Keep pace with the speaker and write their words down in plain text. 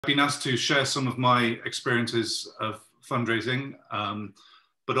been asked to share some of my experiences of fundraising,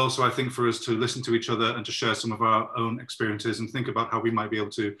 but also I think for us to listen to each other and to share some of our own experiences and think about how we might be able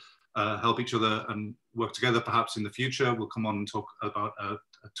to help each other and work together perhaps in the future. We'll come on and talk about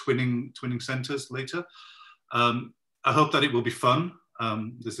twinning centres later. I hope that it will be fun.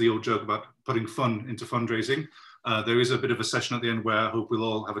 There's the old joke about putting fun into fundraising. There is a bit of a session at the end where I hope we'll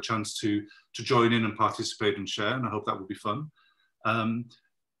all have a chance to join in and participate and share, and I hope that will be fun.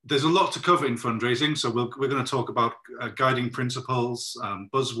 There's a lot to cover in fundraising, so we're going to talk about guiding principles,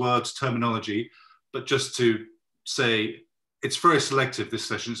 buzzwords, terminology, but just to say it's very selective, this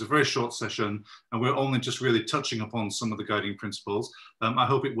session. It's a very short session, and we're only just really touching upon some of the guiding principles. I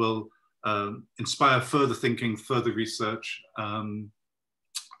hope it will inspire further thinking, further research, and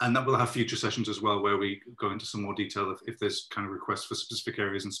that we'll have future sessions as well where we go into some more detail if there's kind of requests for specific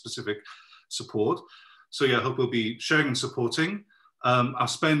areas and specific support. So yeah, I hope we'll be sharing and supporting. I'll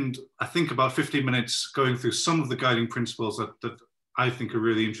spend, I think, about 15 minutes going through some of the guiding principles that I think are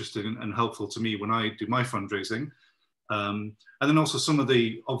really interesting and helpful to me when I do my fundraising. And then also some of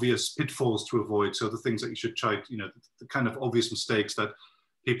the obvious pitfalls to avoid. So the things that you should try, you know, the kind of obvious mistakes that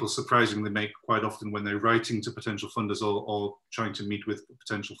people surprisingly make quite often when they're writing to potential funders or trying to meet with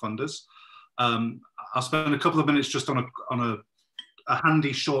potential funders. I'll spend a couple of minutes just on a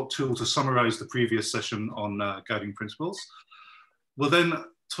handy short tool to summarize the previous session on guiding principles. We'll then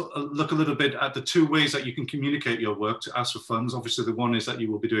look a little bit at the two ways that you can communicate your work to ask for funds. Obviously, the one is that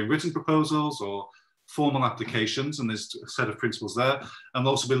you will be doing written proposals or formal applications, and there's a set of principles there. And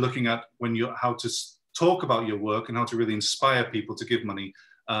we'll also be looking at how to talk about your work and how to really inspire people to give money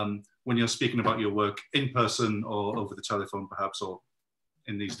when you're speaking about your work in person or over the telephone, perhaps, or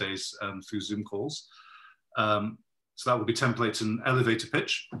in these days through Zoom calls. So that will be templates and elevator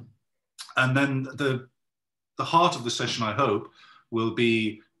pitch. And then the heart of the session, I hope, will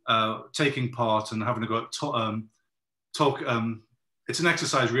be taking part and having a go at talk. It's an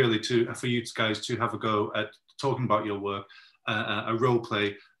exercise really for you guys to have a go at talking about your work, a role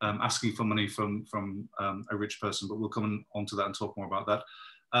play, asking for money from a rich person, but we'll come on to that and talk more about that.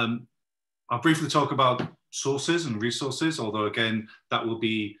 I'll briefly talk about sources and resources, although again,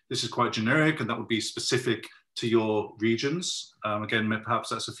 this is quite generic and that would be specific to your regions. Again, perhaps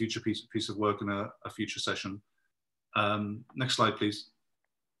that's a future piece of work in a future session. Next slide, please.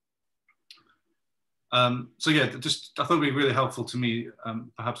 So yeah, I thought it'd be really helpful to me,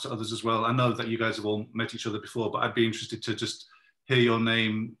 perhaps to others as well. I know that you guys have all met each other before, but I'd be interested to just hear your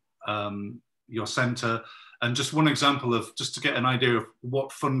name, your centre, and just one example of, just to get an idea of what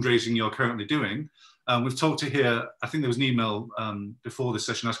fundraising you're currently doing. We've talked to here, I think there was an email before this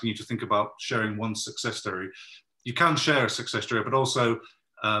session asking you to think about sharing one success story. You can share a success story, but also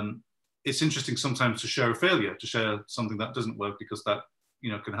it's interesting sometimes to share a failure, to share something that doesn't work, because that,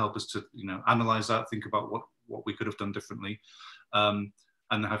 you know, can help us to, you know, analyze that, think about what we could have done differently. And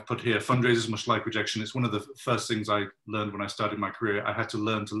I've put here, fundraisers much like rejection. It's one of the first things I learned when I started my career. I had to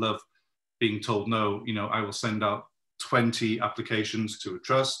learn to love being told no. You know, I will send out 20 applications to a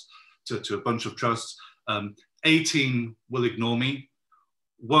trust, to a bunch of trusts. 18 will ignore me.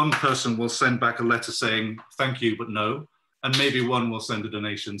 One person will send back a letter saying, thank you, but no. And maybe one will send a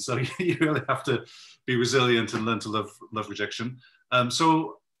donation. So you really have to be resilient and learn to love rejection.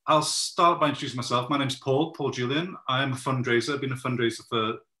 So I'll start by introducing myself. My name's Paul Julian. I am a fundraiser. I've been a fundraiser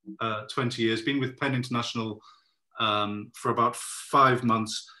for 20 years, been with Penn International for about 5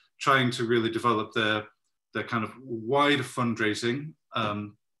 months, trying to really develop their kind of wider fundraising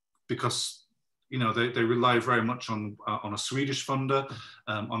because, you know, they rely very much on a Swedish funder,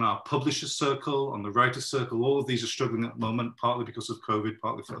 on our publishers circle, on the writers circle. All of these are struggling at the moment, partly because of COVID,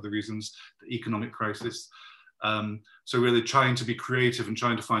 partly for other reasons, the economic crisis. So really trying to be creative and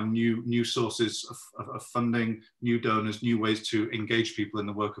trying to find new sources of funding, new donors, new ways to engage people in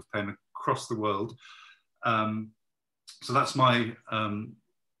the work of Penn across the world. So that's my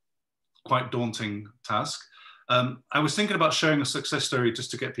quite daunting task. I was thinking about sharing a success story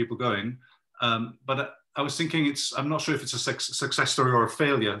just to get people going. But I was thinking I'm not sure if it's a success story or a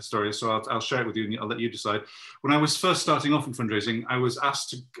failure story, so I'll share it with you and I'll let you decide. When I was first starting off in fundraising, I was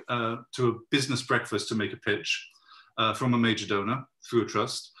asked to a business breakfast to make a pitch from a major donor through a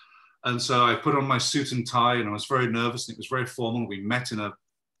trust. And so I put on my suit and tie and I was very nervous and it was very formal. We met in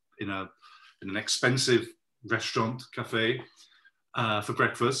an expensive restaurant, cafe for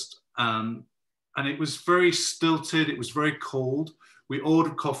breakfast. And it was very stilted, it was very cold. We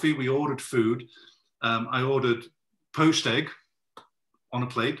ordered coffee, we ordered food. I ordered poached egg on a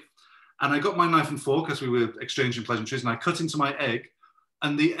plate. And I got my knife and fork as we were exchanging pleasantries, and I cut into my egg,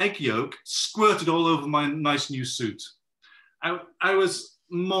 and the egg yolk squirted all over my nice new suit. I was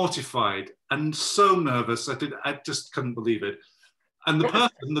mortified and so nervous. I just couldn't believe it. And the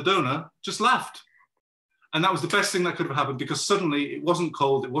person, the donor, just laughed. And that was the best thing that could have happened, because suddenly it wasn't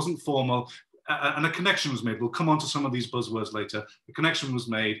cold, it wasn't formal, and a connection was made. We'll come on to some of these buzzwords later. The connection was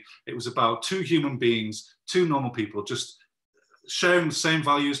made. It was about two human beings, two normal people, just sharing the same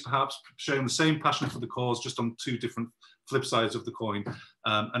values, perhaps sharing the same passion for the cause, just on two different flip sides of the coin.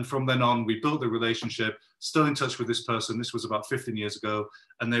 And from then on, we built a relationship, still in touch with this person. This was about 15 years ago.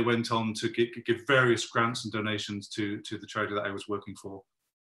 And they went on to give various grants and donations to the charity that I was working for.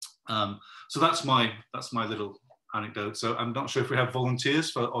 So that's my little anecdote. So I'm not sure if we have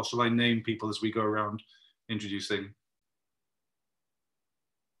volunteers for, or shall I name people as we go around introducing?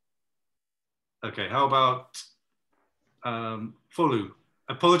 Okay, how about Folu?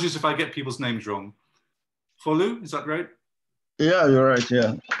 Apologies if I get people's names wrong. Folu, is that right? Yeah, you're right,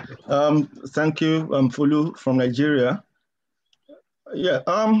 yeah. Thank you, Folu from Nigeria. Yeah,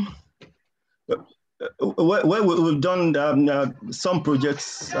 well, we've done some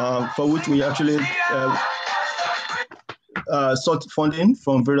projects for which we actually sought funding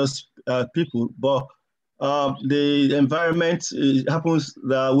from various people, but the environment, it happens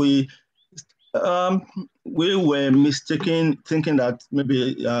that we were mistaken, thinking that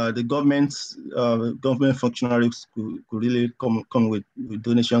maybe the government functionaries could really come with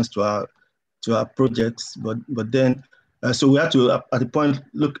donations to our projects, but then so we had to at the point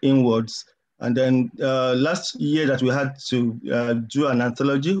look inwards. And then last year that we had to do an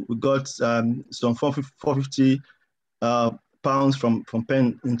anthology, we got some 450 pounds from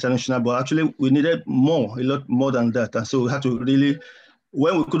Penn International, but actually we needed more, a lot more than that. And so we had to really,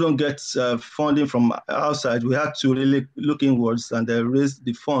 when we couldn't get funding from outside, we had to really look inwards and raise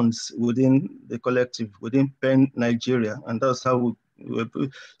the funds within the collective, within Penn Nigeria. And that's how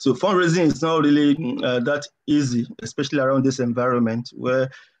so fundraising is not really that easy, especially around this environment where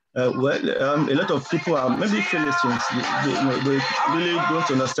a lot of people are maybe Philistines. They really don't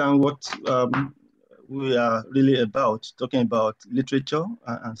understand what we are really about, talking about literature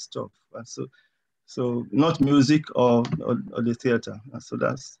and stuff. And so not music or the theater. And so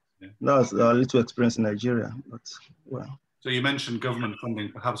that's our little experience in Nigeria. But well. So you mentioned government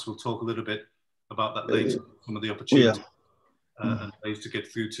funding. Perhaps we'll talk a little bit about that later. Some of the opportunities and ways to get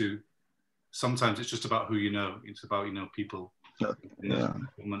through to. Sometimes it's just about who you know. It's about people.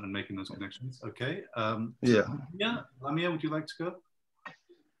 Government and making those connections. Okay. Lamia, would you like to go?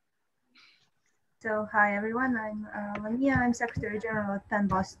 So hi everyone, I'm Lamia. I'm Secretary General at Penn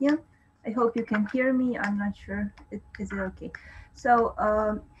Bosnia. I hope you can hear me. I'm not sure. Is it okay? So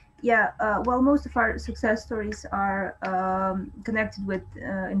well, most of our success stories are connected with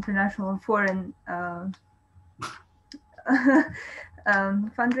international and foreign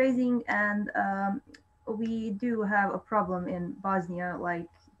fundraising, and we do have a problem in Bosnia, like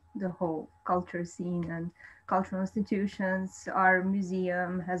the whole culture scene and cultural institutions. Our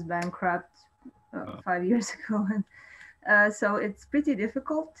museum has bankrupt 5 years ago, and so it's pretty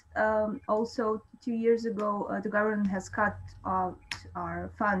difficult. Also, 2 years ago, the government has cut out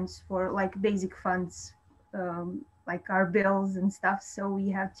our funds for like basic funds, like our bills and stuff. So we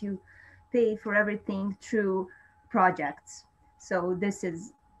have to pay for everything through projects. So this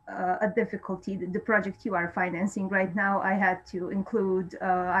is a difficulty. The project you are financing right now, I had to include,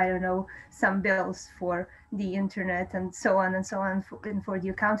 I don't know, some bills for the internet and so on and so on for the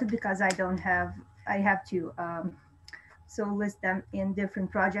accountant, because I have to so list them in different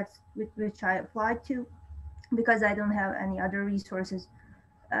projects which I applied to, because I don't have any other resources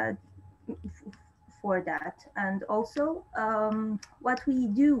for that. And also what we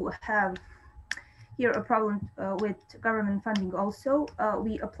do have here a problem with government funding also.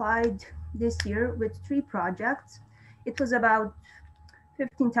 We applied this year with 3 projects. It was about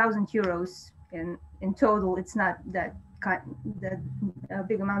 15,000 euros in total. It's not that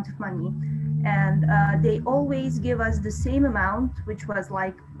big amount of money. And they always give us the same amount, which was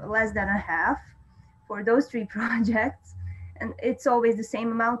like less than a half for those 3 projects. And it's always the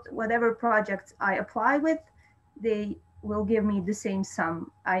same amount. Whatever projects I apply with, they will give me the same sum.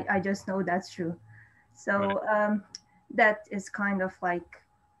 I just know that's true. So that is kind of like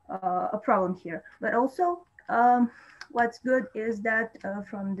a problem here. But also, what's good is that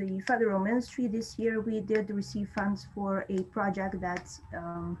from the federal ministry this year, we did receive funds for a project that's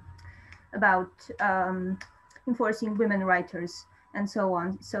about enforcing women writers and so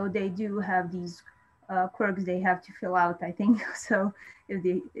on. So they do have these quirks they have to fill out, I think. So if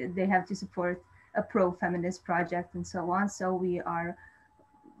they have to support a pro-feminist project and so on. So we are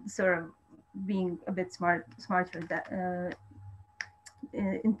sort of being a bit smarter that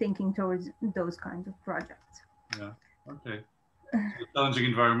in thinking towards those kinds of projects. Yeah. Okay. a challenging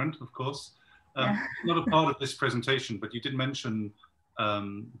environment, of course. Not a part of this presentation, but you did mention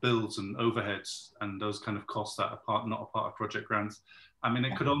bills and overheads and those kind of costs that are not a part of project grants. I mean,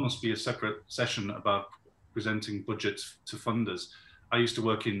 it could almost be a separate session about presenting budgets to funders. I used to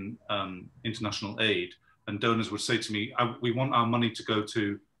work in international aid, and donors would say to me, we want our money to go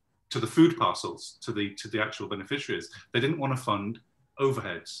to the food parcels, to the actual beneficiaries. They didn't want to fund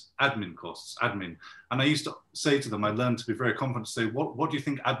overheads, admin costs, admin. And I used to say to them, I learned to be very confident to say, what do you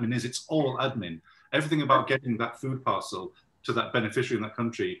think admin is? It's all admin. Everything about getting that food parcel to that beneficiary in that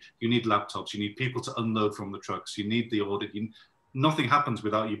country, you need laptops, you need people to unload from the trucks, you need the audit. Nothing happens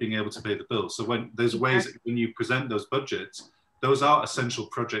without you being able to pay the bill. So when there's ways that when you present those budgets, those are essential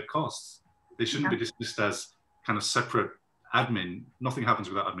project costs. They shouldn't be dismissed as kind of separate admin. Nothing happens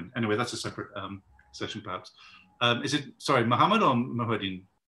without admin. Anyway, that's a separate session perhaps. Is it, sorry, Mohammed or Mohadin?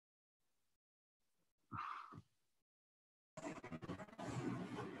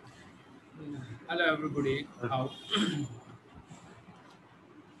 Hello, everybody. How?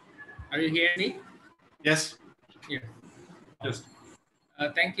 Are you hearing me? Yes. Yeah. Yes.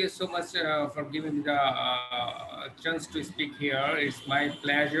 Thank you so much for giving me the chance to speak here. It's my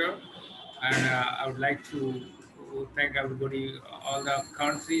pleasure. And I would like to thank everybody, all the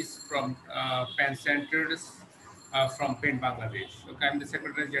countries from PAN centers from PAN Bangladesh. Okay, I'm the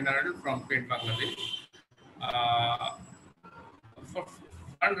Secretary General from PAN Bangladesh. For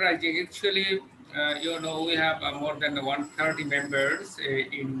fundraising, actually, you know, we have more than 130 members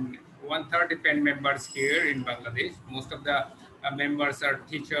in 130 PAN members here in Bangladesh. Most of the members are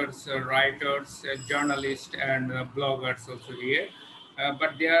teachers, writers, journalists, and bloggers also here.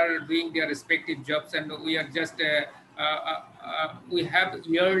 But they are doing their respective jobs, and we are just we have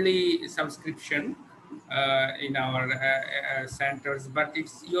yearly subscription in our centers, but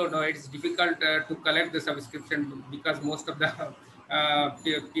it's, you know, it's difficult to collect the subscription because most of the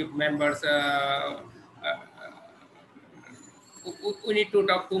members we need to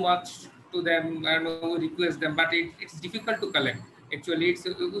talk too much to them and we request them, but it's difficult to collect. Actually, it's,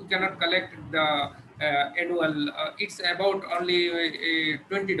 we cannot collect the annual, it's about only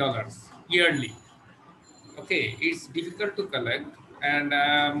 $20 yearly. Okay, it's difficult to collect, and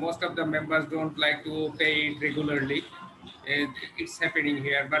most of the members don't like to pay it regularly. It's happening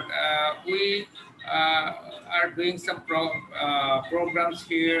here, but we are doing some programs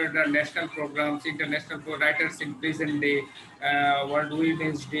here, the national programs, international writers in prison day, World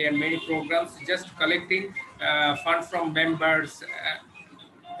Women's Day, and many programs, just collecting funds from members.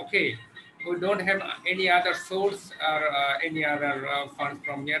 Okay, we don't have any other source or any other funds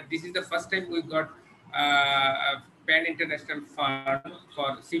from here. This is the first time we got a PAN International Fund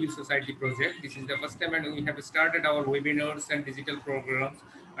for Civil Society project. This is the first time, and we have started our webinars and digital programs,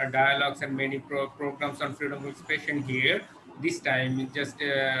 dialogues, and many programs on freedom of expression here. This time, just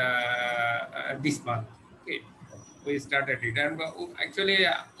this month. Okay, we started it, and actually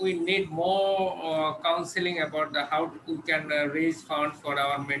we need more counseling about how we can raise funds for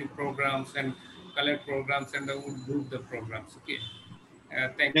our many programs and collect programs and group the programs. Okay,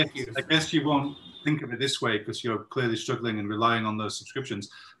 thank you. I guess you won't think of it this way because you're clearly struggling and relying on those subscriptions,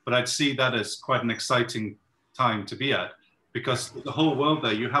 but I'd see that as quite an exciting time to be at, because the whole world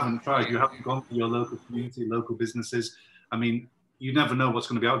there, you haven't tried, you haven't gone to your local community, local businesses. I mean, you never know what's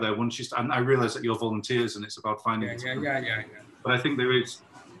going to be out there once you start. And I realize that you're volunteers and it's about finding but I think there's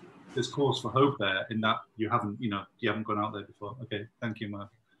cause for hope there in that you haven't gone out there before. Okay, thank you, Mark.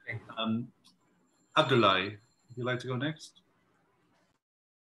 Abdullah, would you like to go next?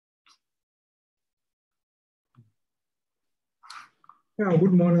 Yeah,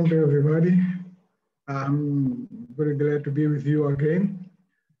 good morning to everybody. I'm very glad to be with you again.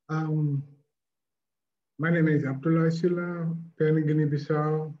 My name is Abdullah Silla,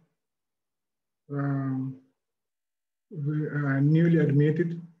 Guinea-Bissau. Newly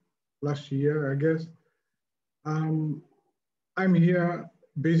admitted last year, I guess. I'm here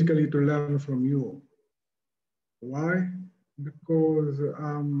basically to learn from you. Why? Because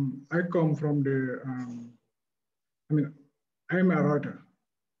I come from the, I'm a writer,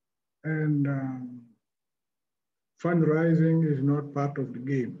 and fundraising is not part of the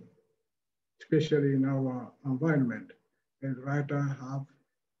game, especially in our environment. As writers have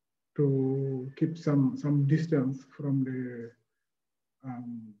to keep some distance from the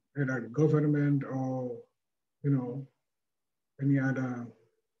either government or any other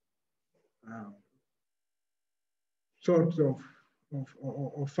sorts of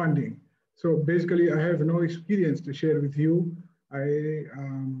funding. So basically, I have no experience to share with you. I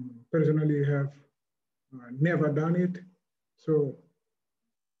personally have never done it. So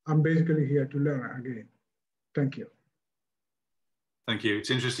I'm basically here to learn again. Thank you. Thank you. It's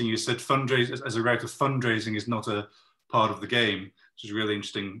interesting you said fundraising, as a route of fundraising is not a part of the game, which is a really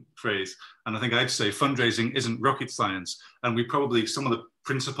interesting phrase. And I think I'd say fundraising isn't rocket science. And we probably, some of the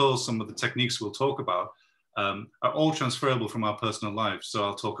principles, some of the techniques we'll talk about are all transferable from our personal lives. So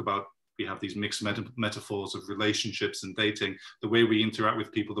I'll talk about, we have these mixed metaphors of relationships and dating, the way we interact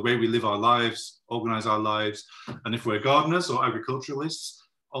with people, the way we live our lives, organize our lives. And if we're gardeners or agriculturalists,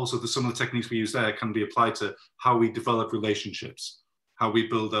 also some of the techniques we use there can be applied to how we develop relationships, how we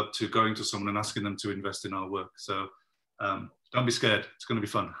build up to going to someone and asking them to invest in our work. So don't be scared, it's going to be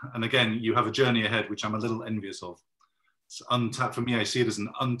fun. And again, you have a journey ahead, which I'm a little envious of. It's untapped, for me, I see it as an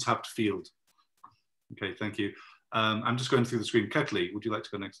untapped field. Okay, thank you. I'm just going through the screen. Ketley, would you like to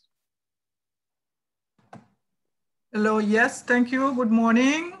go next? Hello, yes, thank you. Good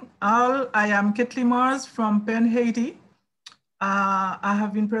morning, all. I am Ketley Mars from Penn, Haiti. I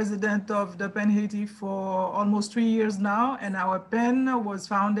have been president of the Penn Haiti for almost 3 years now, and our Penn was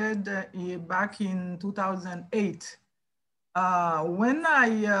founded back in 2008. When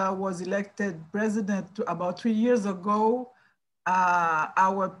I was elected president about 3 years ago,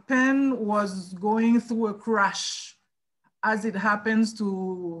 our Penn was going through a crash. As it happens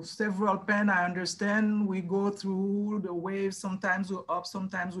to several Penn, I understand we go through the waves. Sometimes we're up,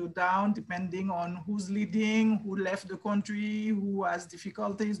 sometimes we're down, depending on who's leading, who left the country, who has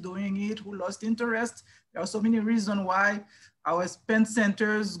difficulties doing it, who lost interest. There are so many reasons why our Penn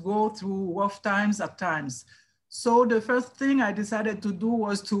centers go through rough times at times. So the first thing I decided to do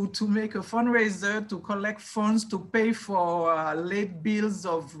was to make a fundraiser to collect funds to pay for late bills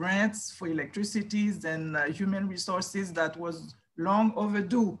of rents, for electricities and human resources that was long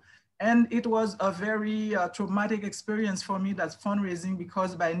overdue. And it was a very traumatic experience for me, that's fundraising,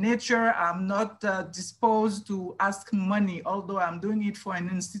 because by nature, I'm not disposed to ask money, although I'm doing it for an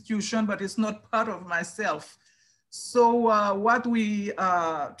institution, but it's not part of myself. So what we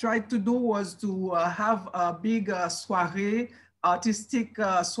tried to do was to have a big soirée, artistic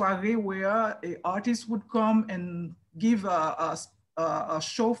soirée, where an artist would come and give a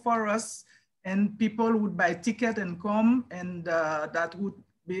show for us, and people would buy ticket and come, and that would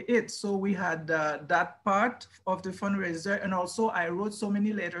be it. So we had that part of the fundraiser. And also I wrote so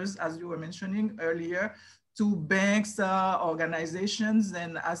many letters, as you were mentioning earlier, to banks, organizations,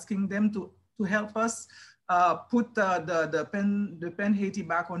 and asking them to help us put the Penn Haiti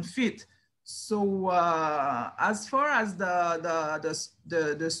back on feet. So as far as the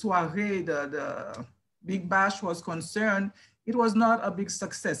soirée, the Big Bash was concerned, it was not a big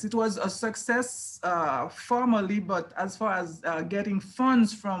success. It was a success formally, but as far as getting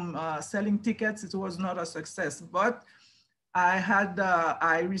funds from selling tickets, it was not a success. But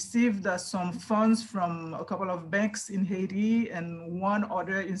I received some funds from a couple of banks in Haiti and one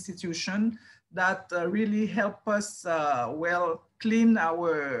other institution that really help us clean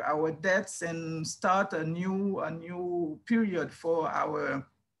our debts and start a new period for our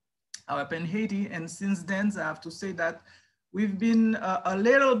Penn Haiti. And since then, I have to say that we've been a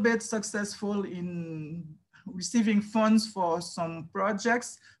little bit successful in receiving funds for some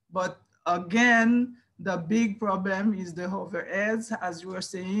projects, but again, the big problem is the overheads, as you were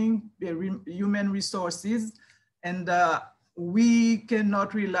saying, the human resources, and we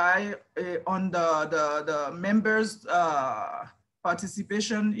cannot rely on the members'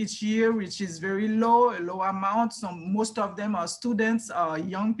 participation each year, which is very low, a low amount. Most of them are students,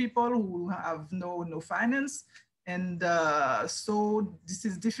 young people who have no finance. And so this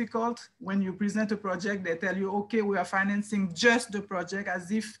is difficult. When you present a project, they tell you, okay, we are financing just the project,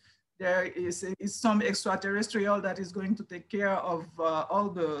 as if there is some extraterrestrial that is going to take care of all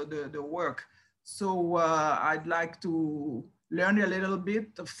the work. So I'd like to learn a little bit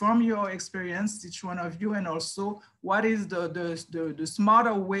from your experience, each one of you, and also what is the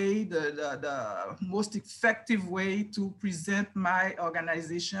smarter way, the most effective way to present my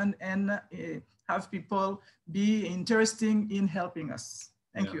organization and have people be interested in helping us.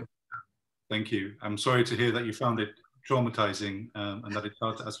 Thank you. Thank you. I'm sorry to hear that you found it traumatizing and that it's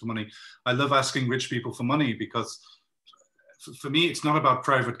hard to ask for money. I love asking rich people for money because for me, it's not about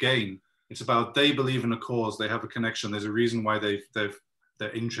private gain. It's about they believe in a cause, they have a connection. There's a reason why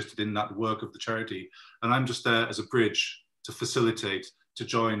they're interested in that work of the charity. And I'm just there as a bridge to facilitate, to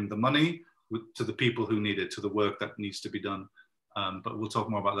join the money to the people who need it, to the work that needs to be done. But we'll talk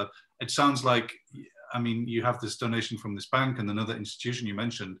more about that. It sounds like, I mean, you have this donation from this bank and another institution you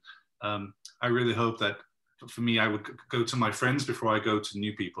mentioned. I really hope that for me, I would go to my friends before I go to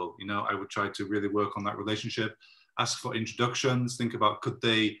new people. You know, I would try to really work on that relationship, ask for introductions, think about could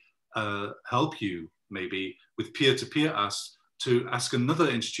they help you maybe with peer-to-peer us to ask another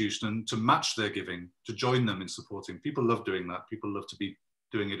institution to match their giving, to join them in supporting. People love doing that. People love to be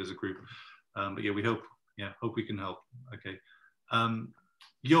doing it as a group. But yeah, we hope we can help. Okay.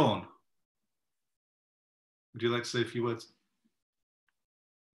 Jorn, would you like to say a few words?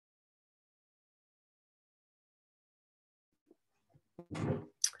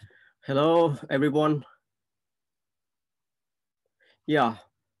 Hello, everyone. Yeah,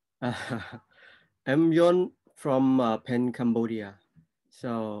 I'm Yon from Penn, Cambodia.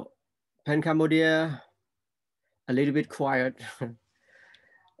 So Penn, Cambodia, a little bit quiet.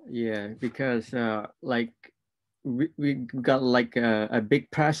 Yeah, because like we got like a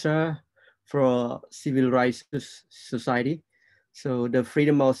big pressure for civil rights society. So the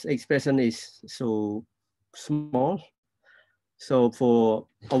freedom of expression is so small. So for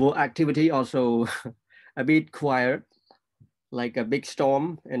our activity also a bit quiet, like a big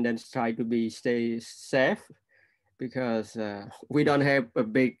storm, and then try to stay safe, because we don't have a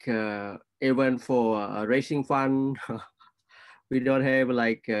big event for raising fund. We don't have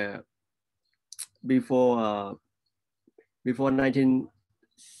like before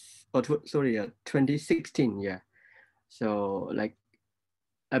 2016, yeah. So like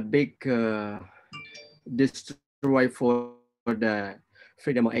a big destroy for the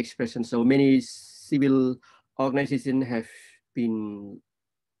freedom of expression. So many civil organizations have been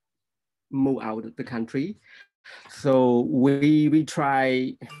moved out of the country. So we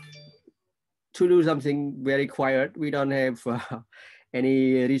try to do something very quiet. We don't have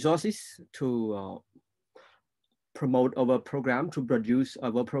any resources to promote our program, to produce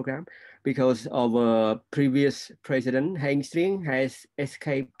our program, because our previous president, Heng String, has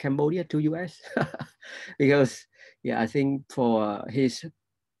escaped Cambodia to US. Because, yeah, I think for his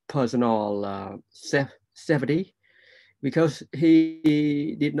personal safety, because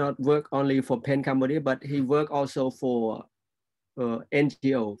he did not work only for Penn Cambodia, but he worked also for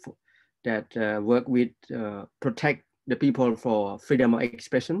NGO that work with protect the people for freedom of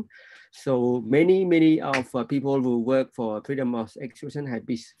expression. So many of people who work for freedom of expression have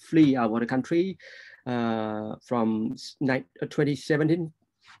been flee out of the country from 2017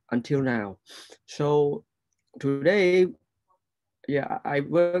 until now. So today, yeah, I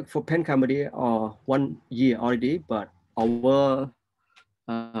work for Penn Cambodia 1 year already, but our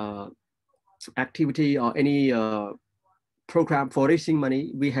activity or any program for raising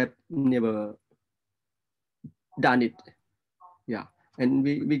money, we have never done it. Yeah, and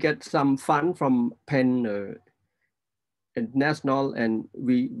we get some fund from Penn International, and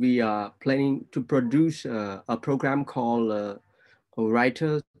we are planning to produce a program called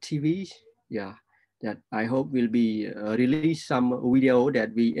Writer TV. Yeah, that I hope will be release some video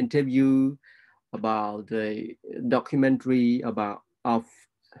that we interview about the documentary of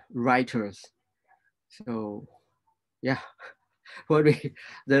writers. So yeah, what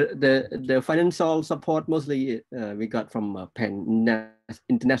the financial support mostly we got from Penn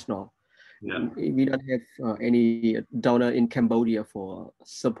International. Yeah. We don't have any donor in Cambodia for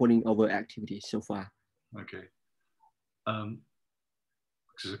supporting our activities so far. Okay.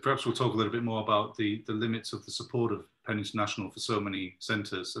 So perhaps we'll talk a little bit more about the limits of the support of Penn International for so many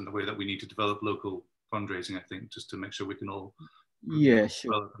centres, and the way that we need to develop local fundraising, I think, just to make sure we can all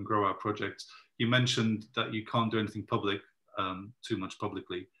develop and grow our projects. You mentioned that you can't do anything public, too much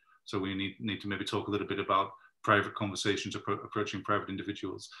publicly. So we need to maybe talk a little bit about private conversations, approaching private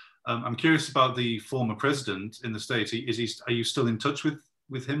individuals. I'm curious about the former president in the States. Are you still in touch with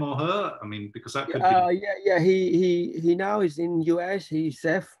him or her? I mean, because that could be... Yeah, he now is in US. He's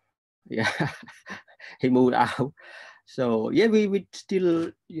safe. Yeah, he moved out. So yeah, we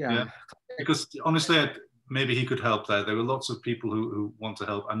still, yeah. Because honestly, maybe he could help there. There were lots of people who want to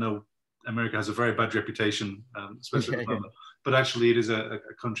help. I know America has a very bad reputation, especially at the moment, but actually it is a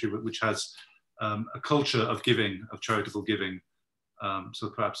country which has a culture of giving, of charitable giving. So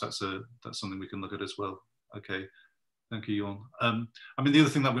perhaps that's something we can look at as well. Okay, thank you, Jorn. I mean, the other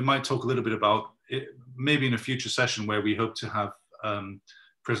thing that we might talk a little bit about, maybe in a future session, where we hope to have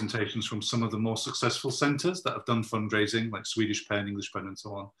presentations from some of the more successful centres that have done fundraising, like Swedish Penn, English Penn, and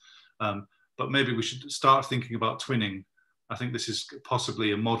so on. But maybe we should start thinking about twinning. I think this is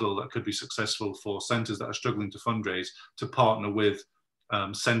possibly a model that could be successful for centres that are struggling to fundraise, to partner with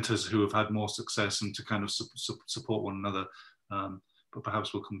centres who have had more success, and to kind of support one another. But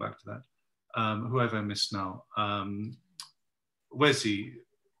perhaps we'll come back to that. Who have I missed now? Wesi,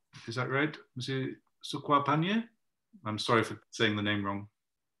 is that right? Monsieur Sukwapanye? I'm sorry for saying the name wrong.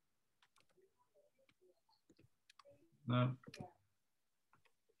 No.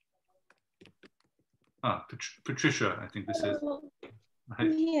 Patricia, I think this is.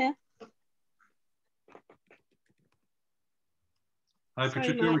 Right. Yeah. Hi, Sorry,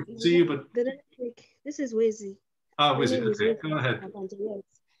 Patricia, we can see you, but... the network, this is Wizzy. Ah, Wizzy, okay, go ahead.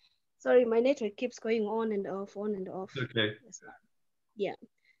 Sorry, my network keeps going on and off, on and off. Okay. Yeah.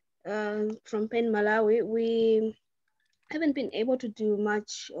 From Penn, Malawi, we haven't been able to do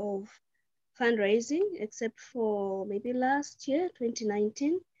much of fundraising except for maybe last year,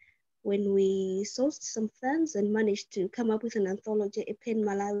 2019, when we sourced some funds and managed to come up with an anthology, a Penn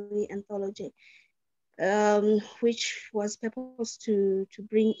Malawi anthology, which was purposed to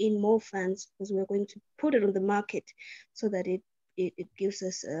bring in more funds because we're going to put it on the market so that it gives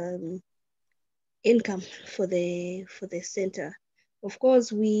us income for the center. Of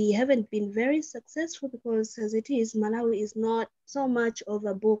course, we haven't been very successful because as it is, Malawi is not so much of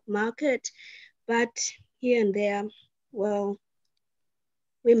a book market, but here and there, well,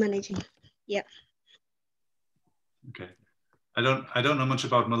 we're managing. Yeah. Okay. I don't know much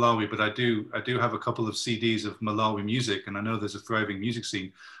about Malawi, but I do have a couple of CDs of Malawi music, and I know there's a thriving music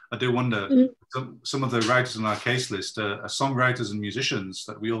scene. I do wonder, some of the writers on our case list are songwriters and musicians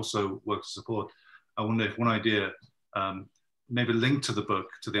that we also work to support. I wonder if one idea, maybe linked to the book,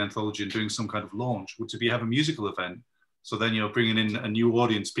 to the anthology, and doing some kind of launch, would to be have a musical event. So then you're bringing in a new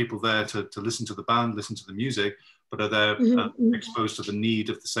audience, people there to listen to the band, listen to the music, but are there exposed to the need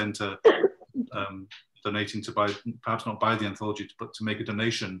of the centre, donating to buy, perhaps not buy the anthology, but to make a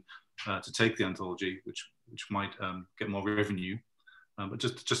donation to take the anthology, which might get more revenue. But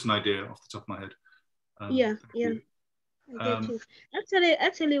just an idea off the top of my head. Yeah. I get you.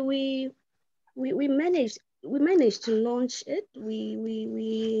 Actually, we managed to launch it.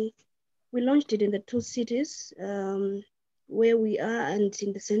 We launched it in the 2 cities where we are and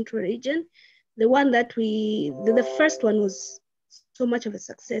in the central region. The one that the first one was so much of a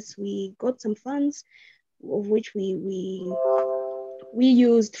success. We got some funds of which we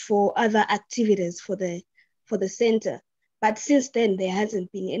used for other activities for the center. But since then, there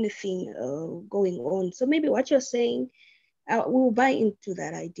hasn't been anything going on. So maybe what you're saying, we'll buy into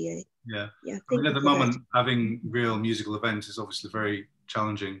that idea. Yeah. Yeah. I mean, at the moment, having real musical events is obviously very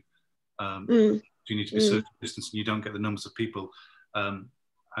challenging. You need to be social distance and you don't get the numbers of people.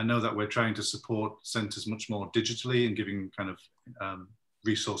 I know that we're trying to support centres much more digitally and giving kind of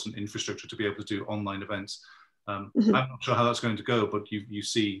resource and infrastructure to be able to do online events. I'm not sure how that's going to go, but you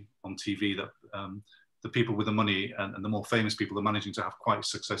see on TV that the people with the money and the more famous people are managing to have quite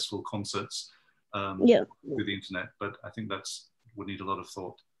successful concerts through the internet. But I think would need a lot of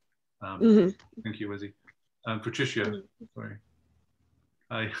thought. Thank you, Wizzy. Patricia, sorry.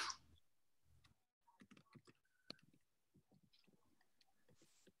 Hi.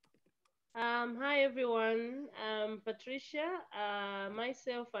 Hi everyone, Patricia,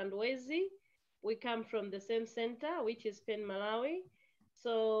 myself and Wezi, we come from the same center, which is Penn Malawi.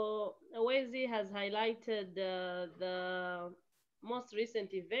 So Wezi has highlighted the most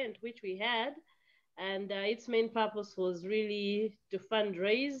recent event which we had, and its main purpose was really to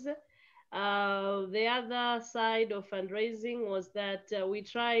fundraise. The other side of fundraising was that we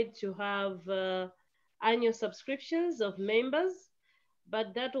tried to have annual subscriptions of members,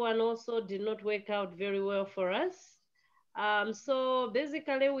 but that one also did not work out very well for us. So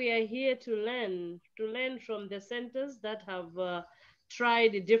basically we are here to learn from the centers that have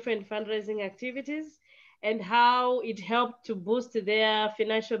tried different fundraising activities and how it helped to boost their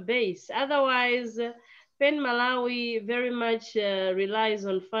financial base. Otherwise, Penn Malawi very much relies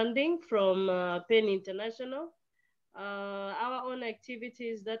on funding from Penn International. Our own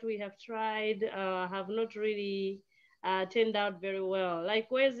activities that we have tried have not really turned out very well. Like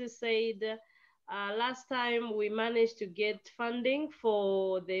Wezi said, last time we managed to get funding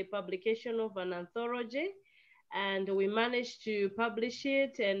for the publication of an anthology, and we managed to publish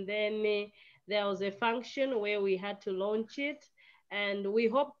it, and then there was a function where we had to launch it. And we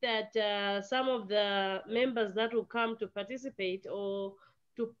hope that some of the members that will come to participate or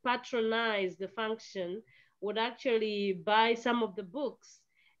to patronize the function would actually buy some of the books.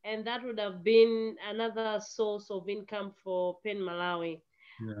 And that would have been another source of income for Penn Malawi.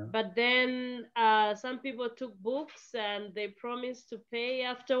 Yeah. But then some people took books and they promised to pay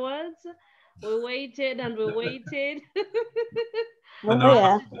afterwards. We waited and we waited.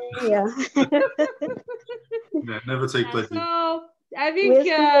 Yeah. Yeah, never take pledges. So I think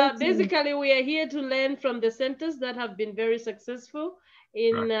basically we are here to learn from the centers that have been very successful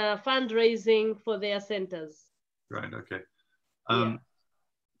in fundraising for their centers. Right, okay.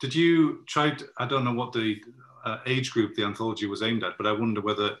 Did you try to, I don't know what the age group the anthology was aimed at, but I wonder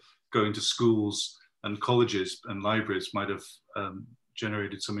whether going to schools and colleges and libraries might have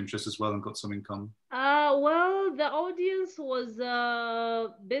generated some interest as well and got some income? Well, the audience was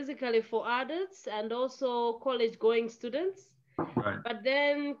basically for adults and also college-going students. Right. But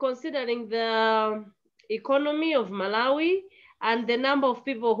then considering the economy of Malawi and the number of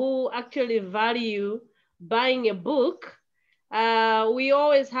people who actually value buying a book, we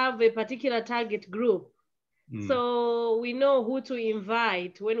always have a particular target group. So we know who to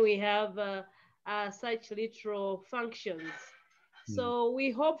invite when we have such literal functions. So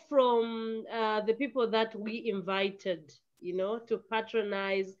we hope from the people that we invited, you know, to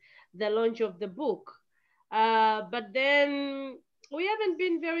patronize the launch of the book. But then we haven't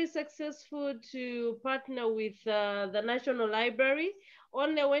been very successful to partner with the National Library,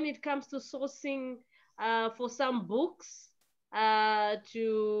 only when it comes to sourcing for some books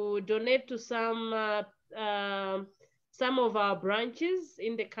to donate to some of our branches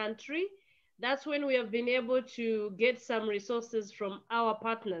in the country. That's when we have been able to get some resources from our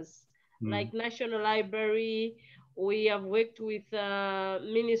partners, like National Library. We have worked with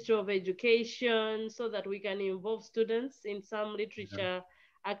Ministry of Education so that we can involve students in some literature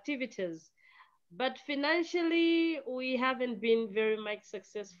activities. But financially, we haven't been very much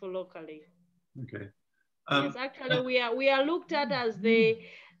successful locally. Okay. Yes, actually, we are looked at as we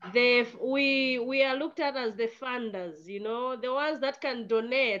are looked at as the funders, you know, the ones that can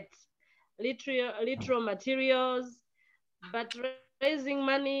donate literal materials, but raising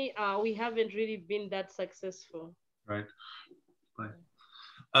money, we haven't really been that successful. Right. Right.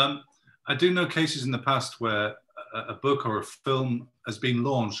 I do know cases in the past where a book or a film has been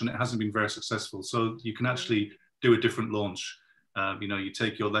launched and it hasn't been very successful. So you can actually do a different launch. You know, you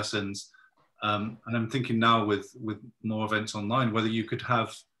take your lessons. And I'm thinking now with more events online, whether you could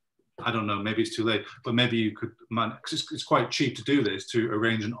have, I don't know, maybe it's too late, but maybe you could, it's quite cheap to do this, to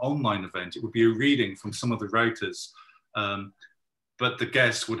arrange an online event. It would be a reading from some of the writers, but the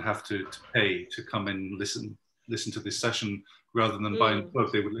guests would have to pay to come and listen to this session rather than buying a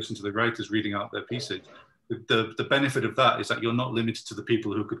book. They would listen to the writers reading out their pieces. The benefit of that is that you're not limited to the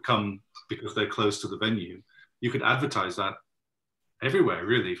people who could come because they're close to the venue. You could advertise that everywhere,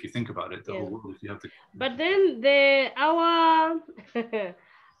 really, if you think about it. The whole world, if you have the. But then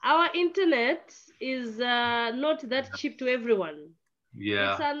our internet is not that cheap to everyone.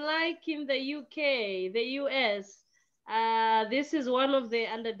 Yeah. It's unlike in the UK, the US. This is one of the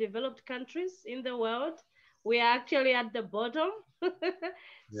underdeveloped countries in the world. We are actually at the bottom.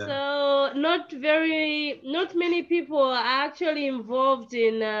 So not many people are actually involved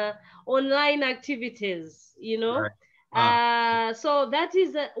in online activities, you know. Right. So that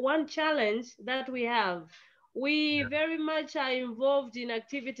is one challenge that we have. We very much are involved in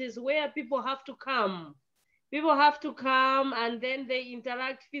activities where people have to come. People have to come and then they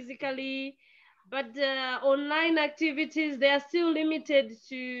interact physically. But online activities, they are still limited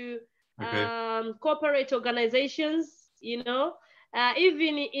to corporate organizations, you know.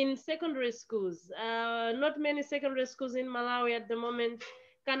 Even in secondary schools, not many secondary schools in Malawi at the moment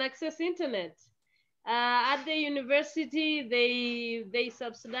can access internet. At the university, they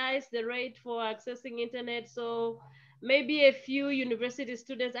subsidize the rate for accessing internet. So maybe a few university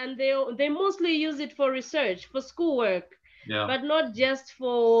students, and they mostly use it for research, for schoolwork, but not just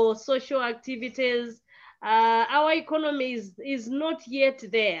for social activities. Our economy is not yet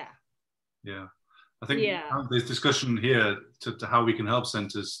there. Yeah. I think there's discussion here to how we can help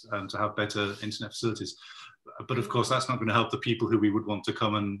centres to have better internet facilities. But of course, that's not going to help the people who we would want to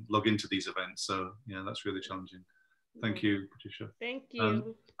come and log into these events. So yeah, that's really challenging. Thank you, Patricia. Thank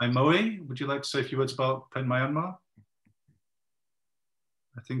you. Imoe, would you like to say a few words about Pen Myanmar?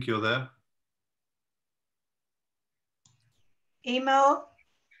 I think you're there. Emo.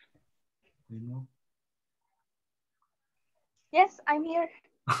 Yes, I'm here.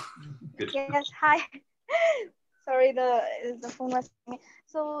 Yes, hi. Sorry, the phone was me.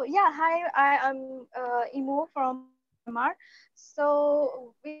 So yeah, hi, I am Imo from Myanmar.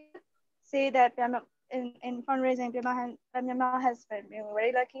 So we say that in fundraising, Myanmar has been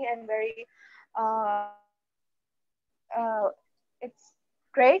very lucky and very it's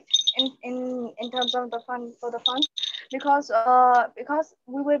great in terms of the fund because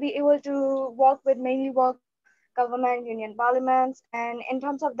we will be able to work with government, union parliaments, and in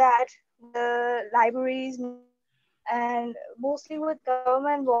terms of that, the libraries, and mostly with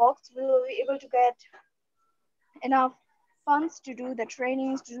government works, we will be able to get enough funds to do the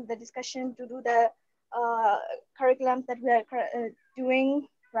trainings, to do the discussion, to do the curriculums that we are doing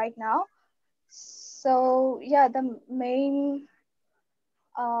right now. So yeah, the main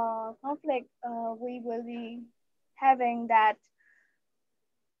conflict we will be having that,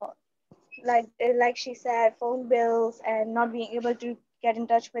 like she said, phone bills and not being able to get in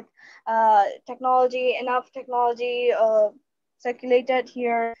touch with enough technology circulated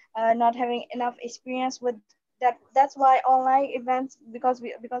here, not having enough experience with that's why online events, because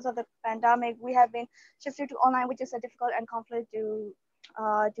of the pandemic, we have been shifted to online, which is a difficult and conflict to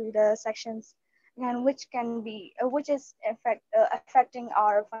do the sections, and which is affecting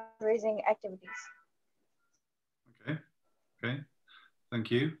our fundraising activities. Okay,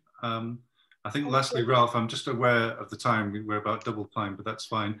 thank you. I think lastly, Ralph, I'm just aware of the time. We're about double time, but that's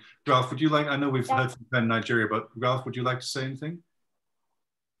fine. Ralph, would you like, I know we've heard from Penn Nigeria, but Ralph, would you like to say anything?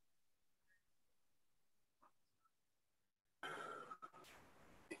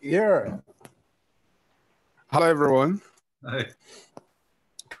 Yeah. Hello, everyone.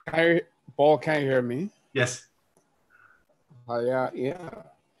 Hi. Paul, can you hear me? Yes. Yeah.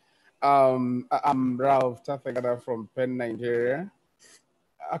 I'm Ralph Tafegada from Penn, Nigeria.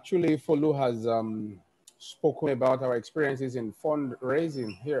 Actually, Folu has spoken about our experiences in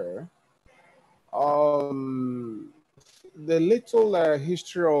fundraising here. The little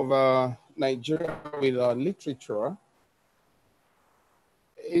history of Nigeria with literature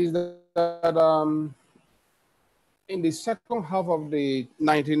is that in the second half of the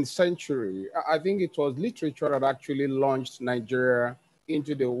 19th century, I think it was literature that actually launched Nigeria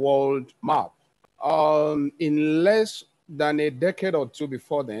into the world map. In less than a decade or two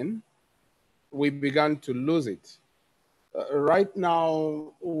before then, we began to lose it. Right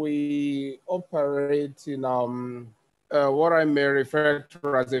now, we operate in what I may refer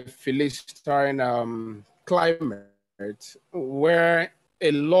to as a Philistine climate, where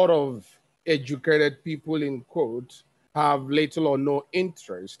a lot of educated people, in quote, have little or no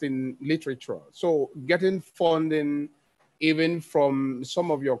interest in literature. So getting funding, even from some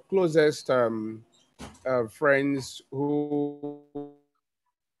of your closest friends who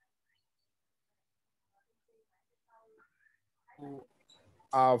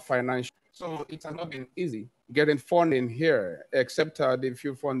are financial. So it has not been easy getting funding here, except the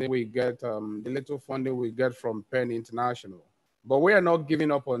few funding we get, the little funding we get from Penn International. But we are not giving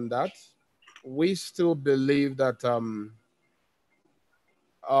up on that. We still believe that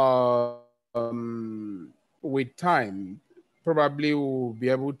with time, probably we'll be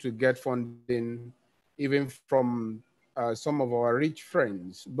able to get funding even from some of our rich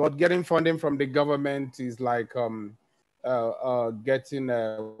friends. But getting funding from the government is like getting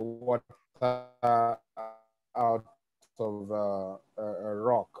water out of a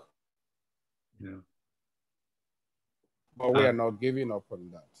rock. Yeah. But we are not giving up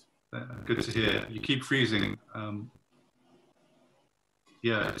on that. Good to hear. You keep freezing.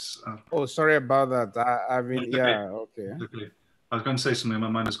 Yes. Oh, sorry about that. I mean, okay. yeah, okay. I was going to say something, my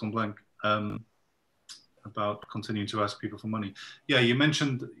mind has gone blank, about continuing to ask people for money. Yeah, you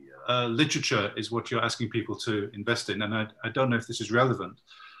mentioned literature is what you're asking people to invest in, and I don't know if this is relevant,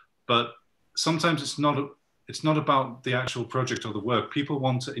 but sometimes it's not about the actual project or the work. People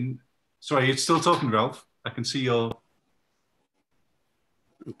want to. Sorry, you're still talking, Ralph. I can see your.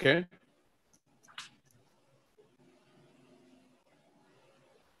 Okay.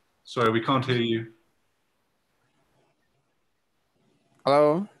 Sorry, we can't hear you.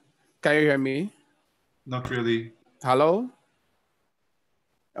 Hello, can you hear me? Not really. Hello?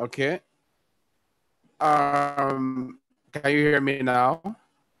 Okay. Can you hear me now?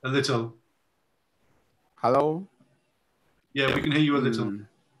 A little. Hello? Yeah, we can hear you a little.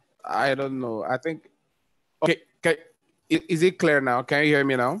 I don't know. I think, okay, is it clear now? Can you hear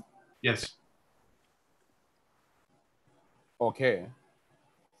me now? Yes. Okay.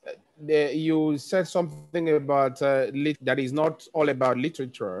 You said something about that is not all about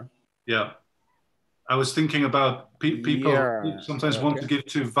literature. Yeah. I was thinking about people sometimes want to give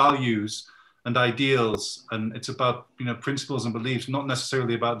to values and ideals, and it's about principles and beliefs, not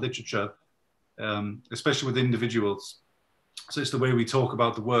necessarily about literature, especially with individuals. So it's the way we talk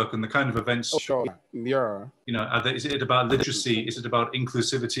about the work and the kind of events. Oh, sure. Yeah. Is it about literacy? Is it about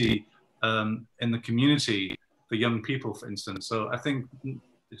inclusivity in the community for young people, for instance? So I think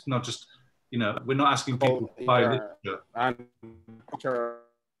it's not just we're not asking people to buy literature. And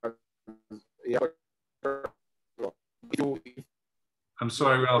I'm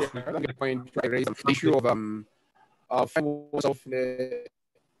sorry, Ralph. Issue of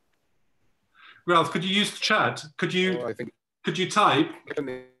Ralph, could you use the chat? Could you type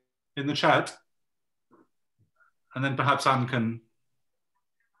in the chat, and then perhaps Anne can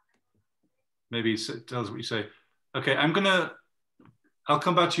maybe tell us what you say. Okay, I'll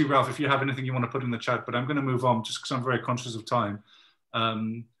come back to you, Ralph, if you have anything you want to put in the chat. But I'm going to move on just because I'm very conscious of time.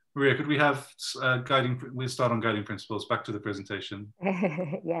 Maria, could we have we'll start on guiding principles. Back to the presentation.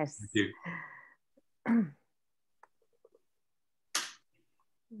 Yes. Thank you.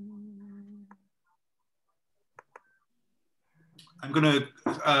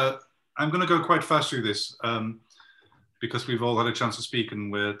 I'm I'm going to go quite fast through this because we've all had a chance to speak,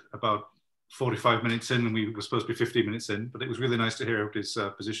 and we're about 45 minutes in, and we were supposed to be 15 minutes in, but it was really nice to hear everybody's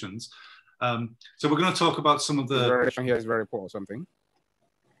positions. So we're going to talk about some of the... Here is very poor or something.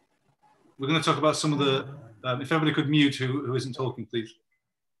 We're going to talk about some of the... if everybody could mute who isn't talking, please.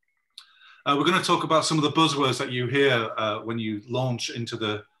 We're going to talk about some of the buzzwords that you hear when you launch into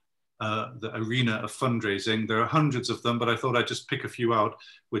the arena of fundraising. There are hundreds of them, but I thought I'd just pick a few out,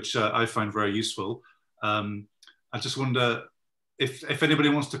 which I find very useful. I just wonder if anybody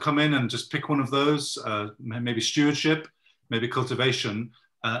wants to come in and just pick one of those, maybe stewardship, maybe cultivation,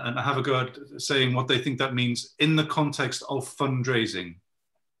 and have a go at saying what they think that means in the context of fundraising.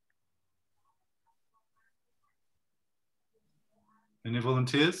 Any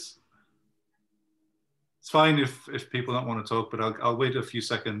volunteers? It's fine if people don't want to talk, but I'll wait a few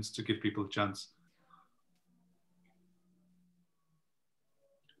seconds to give people a chance.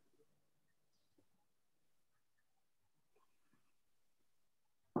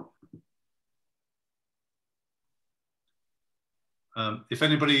 If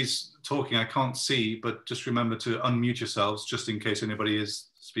anybody's talking, I can't see, but just remember to unmute yourselves just in case anybody is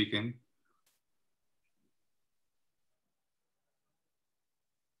speaking.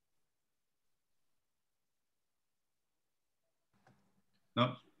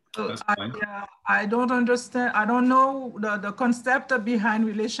 No, that's fine. I don't understand. I don't know the concept behind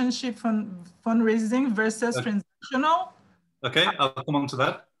relationship fundraising versus transactional. Okay, I'll come on to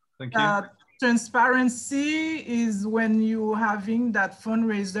that. Thank you. Transparency is when you having that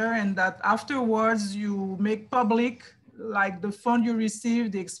fundraiser and that afterwards you make public, like the fund you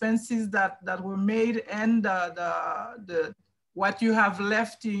received, the expenses that were made, and the what you have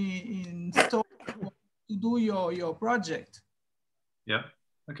left in store to do your project. Yeah.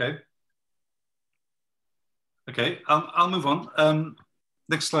 Okay. Okay. I'll move on.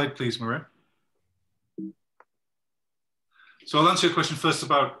 Next slide, please, Maria. So I'll answer your question first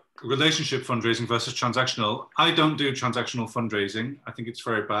about relationship fundraising versus transactional. I don't do transactional fundraising. I think it's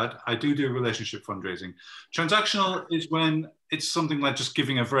very bad. I do relationship fundraising. Transactional is when it's something like just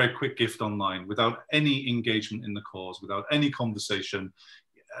giving a very quick gift online without any engagement in the cause, without any conversation.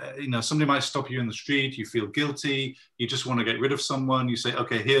 You know, somebody might stop you in the street, you feel guilty, you just want to get rid of someone, you say,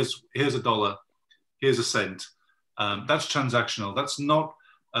 okay, here's $1, here's a cent. That's transactional. That's not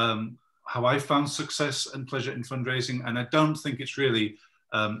how I found success and pleasure in fundraising, and I don't think it's really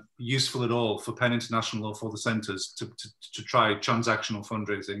useful at all for Penn International or for the centres to try transactional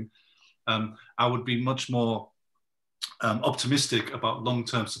fundraising. I would be much more optimistic about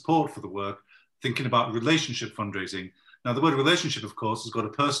long-term support for the work, thinking about relationship fundraising. Now, the word relationship, of course, has got a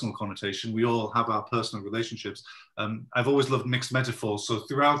personal connotation. We all have our personal relationships. I've always loved mixed metaphors. So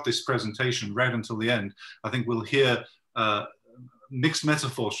throughout this presentation, right until the end, I think we'll hear mixed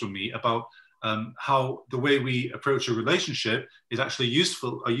metaphors from me about how the way we approach a relationship is actually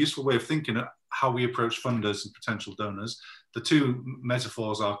a useful way of thinking of how we approach funders and potential donors. The two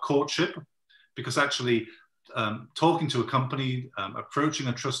metaphors are courtship, because actually talking to a company, approaching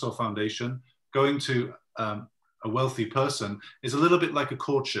a trust or foundation, going to a wealthy person is a little bit like a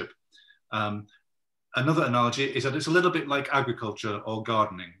courtship. Another analogy is that it's a little bit like agriculture or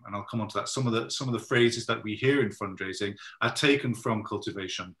gardening, and I'll come on to that. Some of the phrases that we hear in fundraising are taken from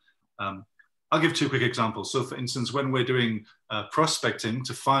cultivation. I'll give two quick examples. So for instance, when we're doing prospecting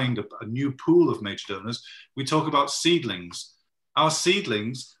to find a new pool of major donors, we talk about seedlings. Our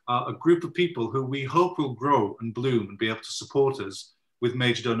seedlings are a group of people who we hope will grow and bloom and be able to support us with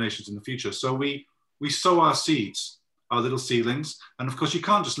major donations in the future. So we sow our seeds, our little seedlings, and of course you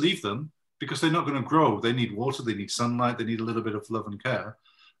can't just leave them because they're not going to grow. They need water, they need sunlight, they need a little bit of love and care.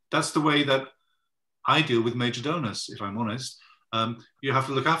 That's the way that I deal with major donors, if I'm honest. You have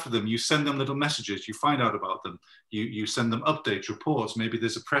to look after them. You send them little messages, you find out about them, you send them updates, reports, maybe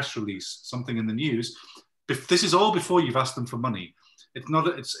there's a press release, something in the news. This is all before you've asked them for money.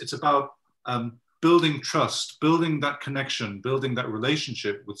 It's about building trust, building that connection, building that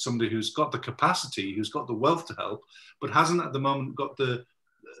relationship with somebody who's got the capacity, who's got the wealth to help, but hasn't at the moment got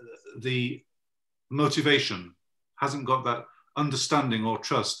the motivation, hasn't got that understanding or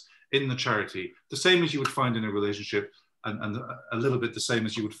trust in the charity. The same as you would find in a relationship, and a little bit the same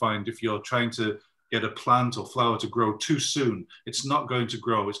as you would find if you're trying to get a plant or flower to grow too soon. It's not going to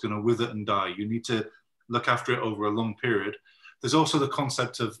grow, it's going to wither and die. You need to look after it over a long period. There's also the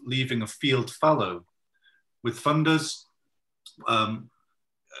concept of leaving a field fallow. With funders,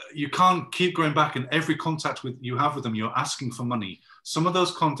 you can't keep going back, and every contact you have with them, you're asking for money. Some of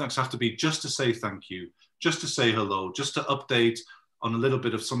those contacts have to be just to say thank you, just to say hello, just to update on a little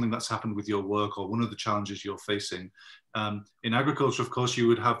bit of something that's happened with your work or one of the challenges you're facing. In agriculture, of course, you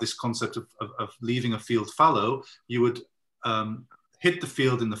would have this concept of leaving a field fallow. You would hit the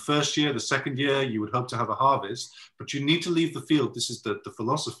field in the first year, the second year, you would hope to have a harvest, but you need to leave the field. This is the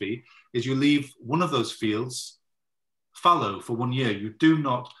philosophy, is you leave one of those fields fallow for 1 year. You do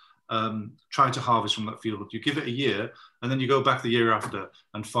not try to harvest from that field. You give it a year, and then you go back the year after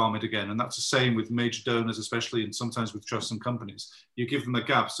and farm it again. And that's the same with major donors, especially, and sometimes with trusts and companies. You give them a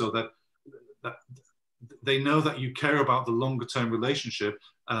gap so that they know that you care about the longer term relationship,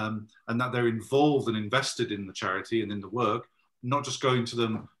 and that they're involved and invested in the charity and in the work, not just going to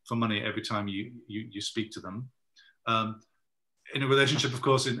them for money every time you speak to them. In a relationship, of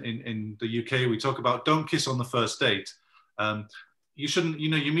course, in the UK, we talk about don't kiss on the first date. You shouldn't,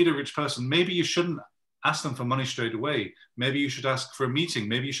 you meet a rich person, maybe you shouldn't ask them for money straight away. Maybe you should ask for a meeting.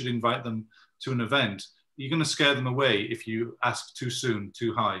 Maybe you should invite them to an event. You're going to scare them away if you ask too soon,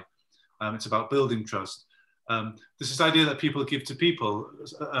 too high. It's about building trust. This is idea that people give to people.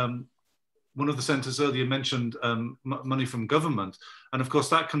 One of the centres earlier mentioned money from government. And of course,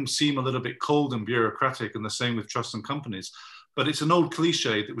 that can seem a little bit cold and bureaucratic, and the same with trusts and companies. But it's an old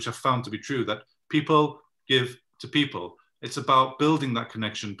cliche which I've found to be true, that people give to people. It's about building that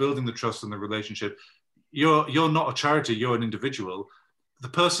connection, building the trust and the relationship. You're not a charity, you're an individual. The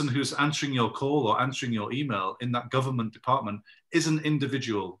person who's answering your call or answering your email in that government department is an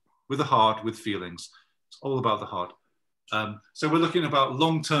individual with a heart, with feelings. It's all about the heart. So we're looking about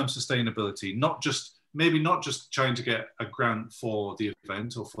long-term sustainability, maybe not just trying to get a grant for the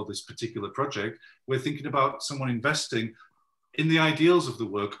event or for this particular project. We're thinking about someone investing in the ideals of the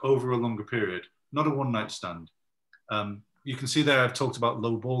work over a longer period, not a one-night stand. You can see there I've talked about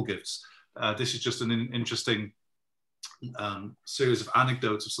low ball gifts. This is just an interesting series of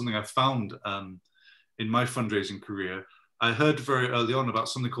anecdotes of something I found in my fundraising career. I heard very early on about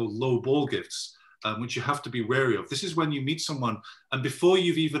something called low ball gifts, which you have to be wary of. This is when you meet someone, and before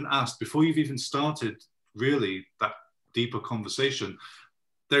you've even asked, before you've even started really that deeper conversation,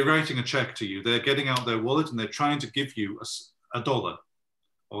 they're writing a check to you. They're getting out their wallet and they're trying to give you $1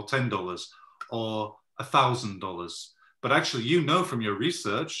 or $10 or $1,000. But actually, you know from your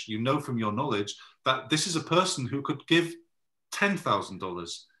research, you know from your knowledge that this is a person who could give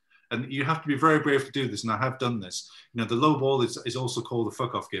 $10,000. And you have to be very brave to do this. And I have done this. The low ball is also called the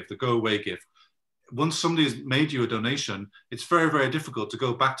fuck off gift, the go away gift. Once somebody has made you a donation, it's very, very difficult to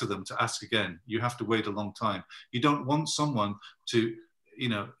go back to them to ask again. You have to wait a long time. You don't want someone to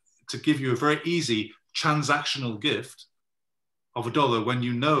give you a very easy transactional gift of $1 when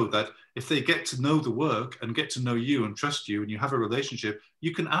you know that if they get to know the work and get to know you and trust you and you have a relationship,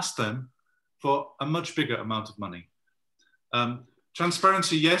 you can ask them for a much bigger amount of money.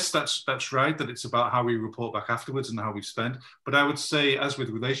 Transparency, yes, that's right, that it's about how we report back afterwards and how we spend. But I would say, as with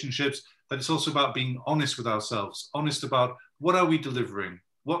relationships, that it's also about being honest with ourselves, honest about what are we delivering?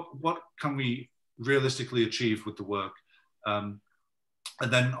 What can we realistically achieve with the work? And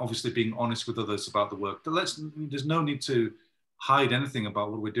then obviously being honest with others about the work. There's no need to hide anything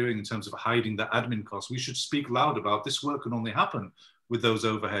about what we're doing in terms of hiding the admin costs. We should speak loud about this work can only happen with those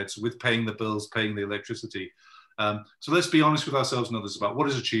overheads, with paying the bills, paying the electricity. So let's be honest with ourselves and others about what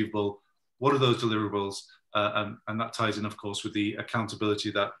is achievable, what are those deliverables, and that ties in, of course, with the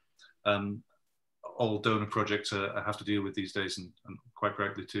accountability that all donor projects have to deal with these days, and quite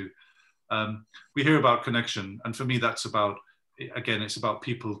rightly too. We hear about connection, and for me that's about, again, it's about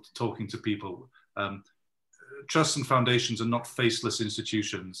people talking to people. Trusts and foundations are not faceless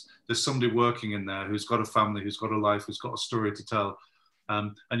institutions. There's somebody working in there who's got a family, who's got a life, who's got a story to tell,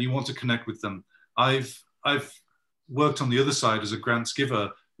 and you want to connect with them. I've worked on the other side as a grants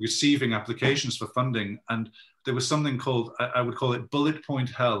giver, receiving applications for funding, and there was something called, I would call it bullet point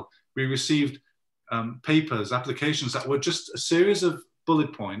hell. We received papers, applications that were just a series of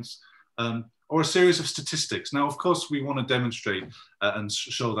bullet points or a series of statistics. Now, of course, we want to demonstrate and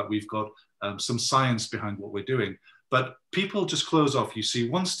show that we've got some science behind what we're doing, but people just close off. You see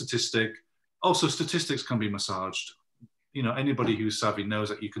one statistic. Also, statistics can be massaged. Anybody who's savvy knows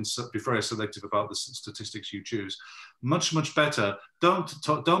that you can be very selective about the statistics you choose. Much, much better. Don't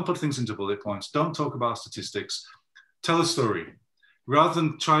put things into bullet points. Don't talk about statistics. Tell a story. Rather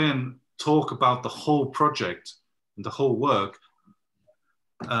than try and talk about the whole project and the whole work,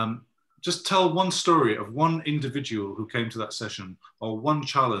 just tell one story of one individual who came to that session or one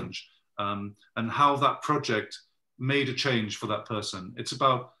challenge, and how that project made a change for that person. It's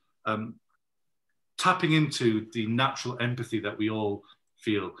about tapping into the natural empathy that we all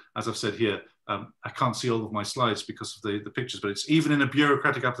feel. As I've said here, I can't see all of my slides because of the pictures, but it's even in a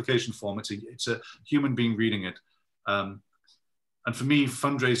bureaucratic application form, it's a human being reading it. And for me,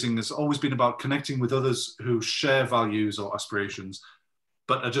 fundraising has always been about connecting with others who share values or aspirations,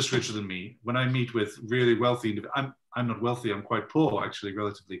 but are just richer than me. When I meet with really wealthy, I'm not wealthy, I'm quite poor actually,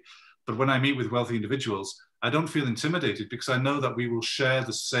 relatively. But when I meet with wealthy individuals, I don't feel intimidated because I know that we will share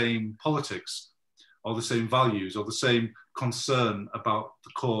the same politics or the same values or the same concern about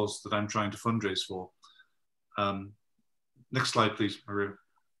the cause that I'm trying to fundraise for. Next slide, please, Maria.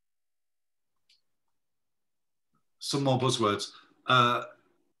 Some more buzzwords.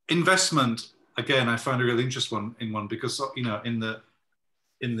 Investment, again, I find a really interesting one because, you know, in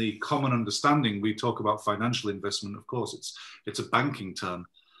the common understanding, we talk about financial investment. Of course, it's a banking term.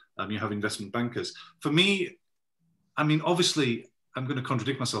 You have investment bankers. For me, I mean, obviously, I'm going to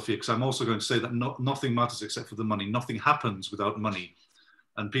contradict myself here because I'm also going to say that nothing matters except for the money. Nothing happens without money.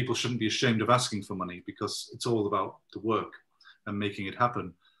 And people shouldn't be ashamed of asking for money because it's all about the work and making it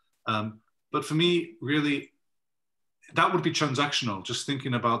happen. But for me, really, that would be transactional, just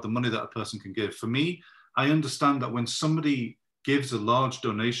thinking about the money that a person can give. For me, I understand that when somebody gives a large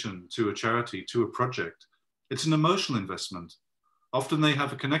donation to a charity, to a project, it's an emotional investment. Often they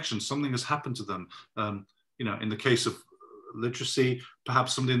have a connection, something has happened to them. You know, in the case of literacy,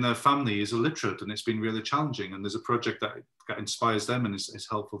 perhaps somebody in their family is illiterate and it's been really challenging, and there's a project that inspires them and is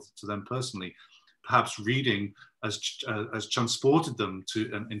helpful to them personally. Perhaps reading has transported them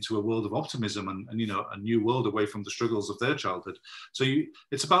into a world of optimism and you know, a new world away from the struggles of their childhood. So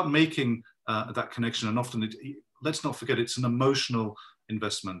it's about making that connection, and often let's not forget it's an emotional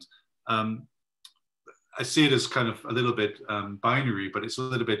investment. I see it as kind of a little bit binary, but it's a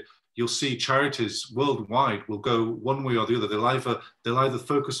little bit, you'll see charities worldwide will go one way or the other. They'll either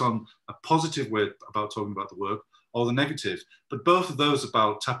focus on a positive way about talking about the work or the negative, but both of those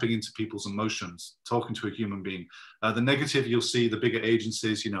about tapping into people's emotions, talking to a human being. The negative, you'll see the bigger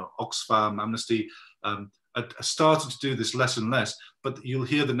agencies, you know, Oxfam, Amnesty, are starting to do this less and less, but you'll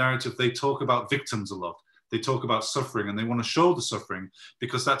hear the narrative, they talk about victims a lot. They talk about suffering and they want to show the suffering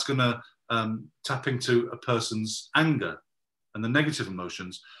because that's going to tap into a person's anger and the negative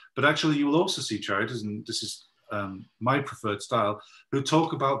emotions. But actually you will also see charities, and this is my preferred style, who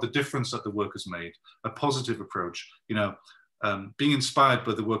talk about the difference that the work has made, a positive approach, you know, being inspired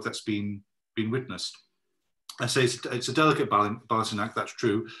by the work that's been witnessed. I say it's a delicate balancing act, that's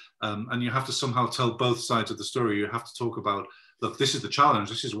true, and you have to somehow tell both sides of the story. You have to talk about, look, this is the challenge,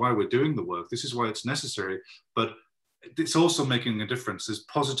 this is why we're doing the work, this is why it's necessary, but it's also making a difference. There's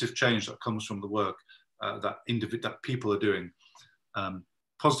positive change that comes from the work that people are doing,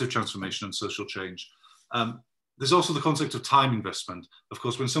 positive transformation and social change. There's also the concept of time investment. Of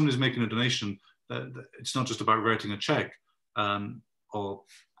course, when somebody's making a donation, it's not just about writing a check or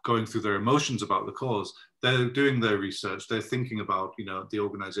going through their emotions about the cause. They're doing their research. They're thinking about, you know, the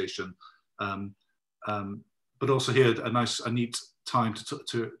organization. But also here, a neat time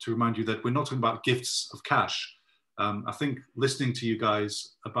to remind you that we're not talking about gifts of cash. I think listening to you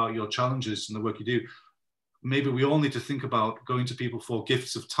guys about your challenges and the work you do, maybe we all need to think about going to people for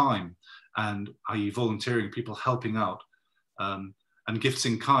gifts of time, and i.e. volunteering, people helping out, and gifts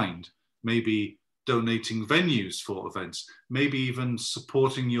in kind, maybe donating venues for events, maybe even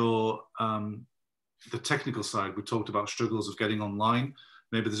supporting your, the technical side. We talked about struggles of getting online.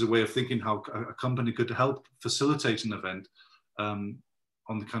 Maybe there's a way of thinking how a company could help facilitate an event on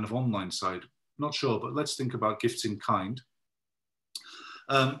the kind of online side. Not sure, but let's think about gifts in kind.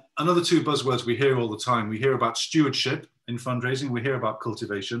 Another two buzzwords we hear all the time. We hear about stewardship in fundraising. We hear about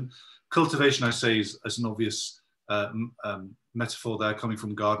cultivation. Cultivation, I say, is an obvious metaphor there, coming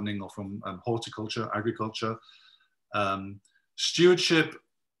from gardening or from horticulture, agriculture. Stewardship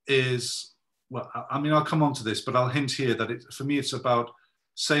is, well, I mean, I'll come on to this, but I'll hint here that for me, it's about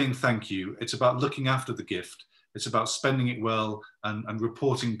saying thank you. It's about looking after the gift. It's about spending it well and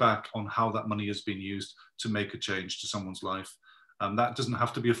reporting back on how that money has been used to make a change to someone's life. That doesn't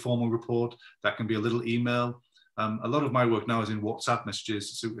have to be a formal report. That can be a little email. A lot of my work now is in WhatsApp messages.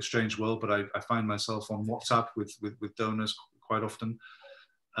 It's a strange world, but I find myself on WhatsApp with donors quite often.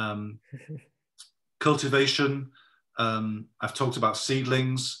 Cultivation. I've talked about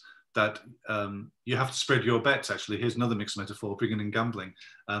seedlings, that you have to spread your bets. Actually, here's another mixed metaphor, bringing in gambling.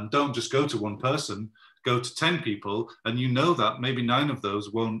 Don't just go to one person, go to 10 people, and you know that maybe 9 of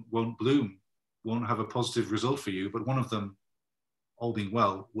those won't bloom, won't have a positive result for you, but one of them, all being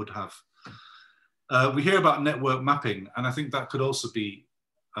well, would have. We hear about network mapping, and I think that could also be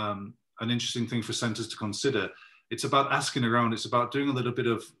an interesting thing for centers to consider. It's about asking around, it's about doing a little bit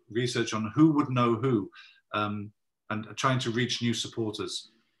of research on who would know who, and trying to reach new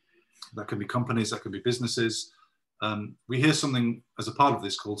supporters. That can be companies, that can be businesses. We hear something as a part of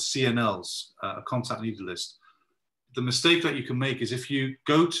this called CNLs, a contact needed list. the mistake that you can make is if you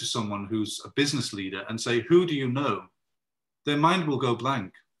go to someone who's a business leader and say, who do you know? Their mind will go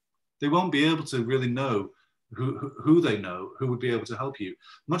blank. They won't be able to really know who they know, who would be able to help you.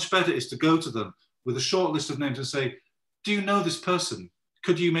 Much better is to go to them with a short list of names and say, do you know this person?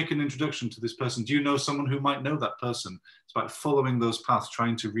 Could you make an introduction to this person? Do you know someone who might know that person? It's about following those paths,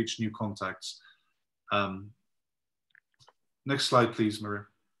 trying to reach new contacts. Next slide, please, Maria.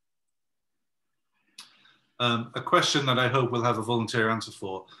 A question that I hope we'll have a volunteer answer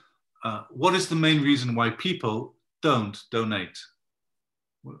for. What is the main reason why people don't donate?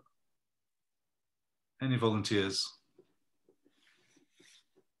 Any volunteers?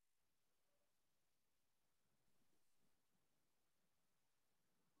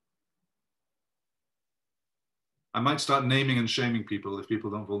 I might start naming and shaming people if people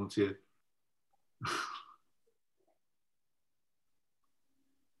don't volunteer.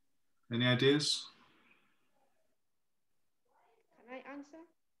 Any ideas? Can I answer?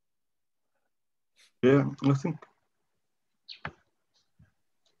 Yeah, I think.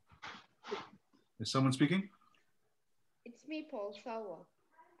 Is someone speaking? It's me, Paul Sawa.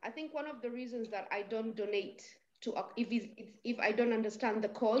 I think one of the reasons that I don't donate to, if I don't understand the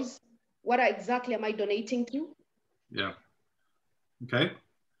cause, what exactly am I donating to? Yeah. Okay.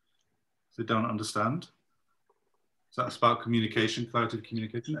 So they don't understand. So that's about communication, clarity of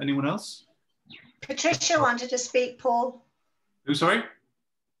communication. Anyone else? Patricia wanted to speak, Paul. Who, sorry?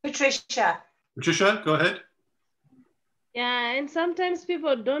 Patricia. Patricia, go ahead. Yeah, and sometimes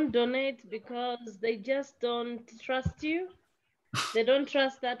people don't donate because they just don't trust you. They don't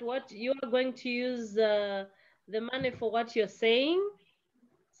trust that what you are going to use the money for what you're saying.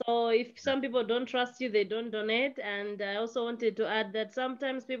 So if some people don't trust you, they don't donate. And I also wanted to add that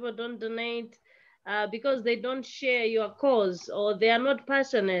sometimes people don't donate because they don't share your cause or they are not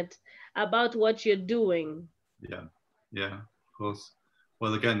passionate about what you're doing. Yeah, yeah, of course.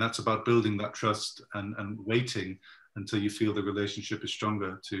 Well, again, that's about building that trust and waiting until you feel the relationship is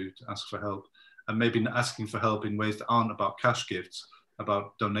stronger to ask for help. And maybe asking for help in ways that aren't about cash gifts,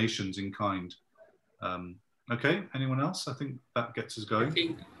 about donations in kind. Okay, anyone else? I think that gets us going. I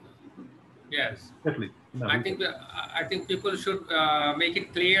think, yes. Definitely. No, I think people should make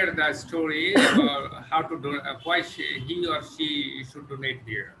it clear the story about how to do, why he or she should donate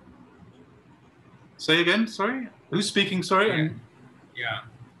here. Say again, sorry? Who's speaking, sorry? Yeah. Yeah.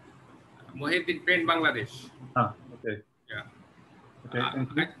 Mohit Pen, Bangladesh. Ah, okay. Yeah.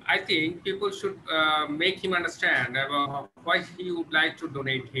 Okay, I think people should make him understand about why he would like to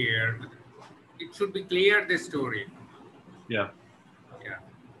donate here. It should be clear, the story. Yeah. Yeah.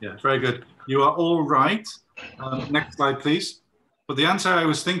 Yeah, very good. You are all right. Next slide, please. But the answer I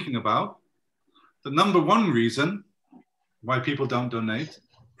was thinking about, the number one reason why people don't donate,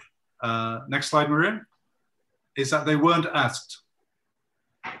 next slide, Maria, is that they weren't asked.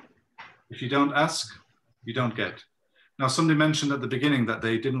 If you don't ask, you don't get. Now, somebody mentioned at the beginning that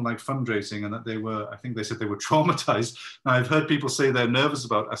they didn't like fundraising and that they were, I think they said they were traumatized. Now, I've heard people say they're nervous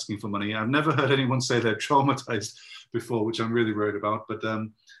about asking for money. I've never heard anyone say they're traumatized before, which I'm really worried about, but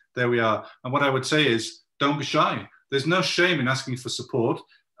there we are. And what I would say is, don't be shy. There's no shame in asking for support.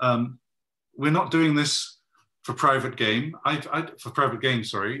 We're not doing this for private gain.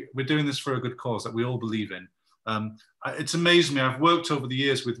 Sorry. We're doing this for a good cause that we all believe in. It's amazed me. I've worked over the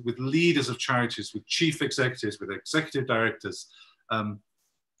years with leaders of charities, with chief executives, with executive directors,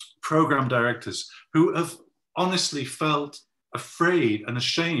 program directors who have honestly felt afraid and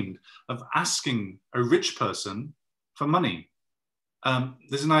ashamed of asking a rich person for money.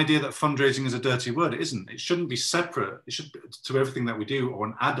 There's an idea that fundraising is a dirty word. It isn't. It shouldn't be separate. It should be to everything that we do or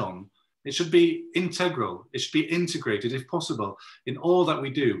an add-on. It should be integral. It should be integrated, if possible, in all that we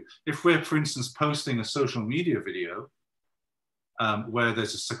do. If we're, for instance, posting a social media video where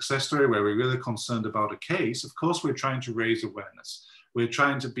there's a success story, where we're really concerned about a case, of course, we're trying to raise awareness. We're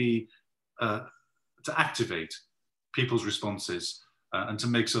trying to be, to activate people's responses and to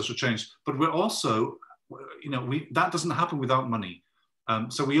make social change. But we're also, that doesn't happen without money.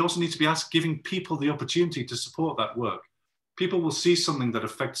 So we also need to be giving people the opportunity to support that work. People will see something that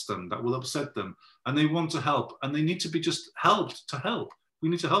affects them, that will upset them, and they want to help, and they need to be just helped to help. We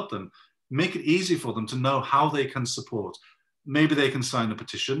need to help them, make it easy for them to know how they can support. Maybe they can sign a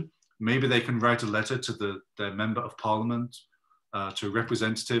petition, maybe they can write a letter to their member of parliament, to a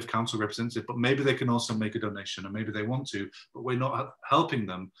representative, council representative, but maybe they can also make a donation, and maybe they want to, but we're not helping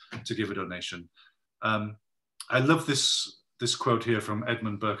them to give a donation. I love this quote here from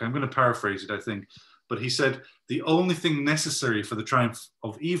Edmund Burke. I'm going to paraphrase it, I think. But he said, the only thing necessary for the triumph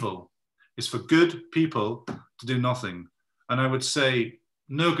of evil is for good people to do nothing. And I would say,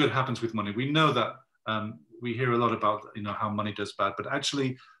 no good happens with money. We know that we hear a lot about, you know, how money does bad, but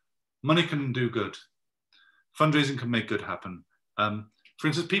actually money can do good. Fundraising can make good happen. For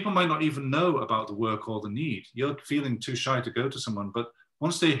instance, people might not even know about the work or the need. You're feeling too shy to go to someone, but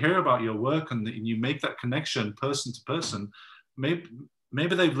once they hear about your work and you make that connection person to person, maybe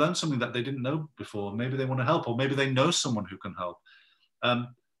they've learned something that they didn't know before. Maybe they want to help, or maybe they know someone who can help.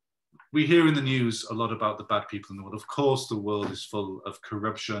 We hear in the news a lot about the bad people in the world. Of course, the world is full of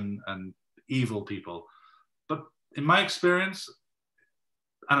corruption and evil people. But in my experience,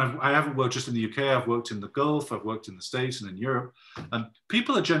 and I haven't worked just in the UK, I've worked in the Gulf, I've worked in the States and in Europe,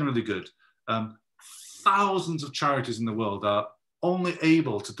 people are generally good. Thousands of charities in the world are only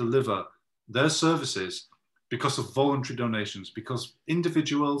able to deliver their services because of voluntary donations, because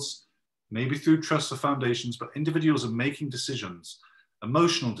individuals, maybe through trusts or foundations, but individuals are making decisions,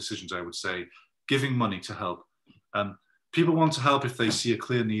 emotional decisions, I would say, giving money to help. People want to help if they see a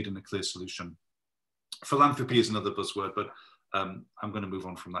clear need and a clear solution. Philanthropy is another buzzword, but I'm going to move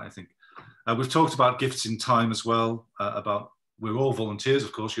on from that, I think. We've talked about gifts in time as well, we're all volunteers,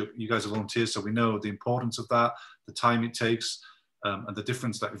 of course, you guys are volunteers, so we know the importance of that, the time it takes, and the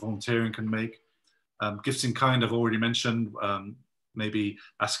difference that volunteering can make. Gifts in kind, I've already mentioned, maybe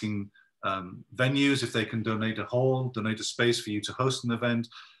asking venues if they can donate a hall, donate a space for you to host an event.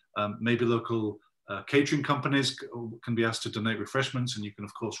 Maybe local catering companies can be asked to donate refreshments, and you can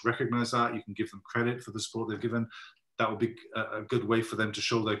of course recognize that. You can give them credit for the support they've given. That would be a good way for them to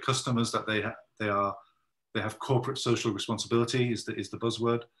show their customers that they have corporate social responsibility is the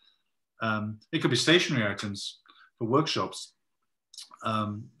buzzword. It could be stationary items for workshops,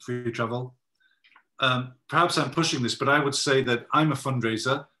 free travel. Perhaps I'm pushing this, but I would say that I'm a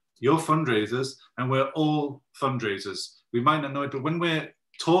fundraiser, you're fundraisers, and we're all fundraisers. We might not know it, but when we're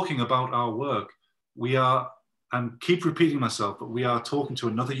talking about our work, we are, and keep repeating myself, but we are talking to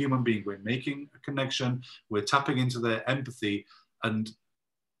another human being. We're making a connection, we're tapping into their empathy, and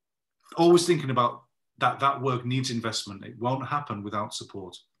always thinking about that work needs investment. It won't happen without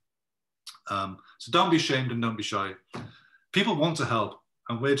support. So don't be ashamed and don't be shy. People want to help,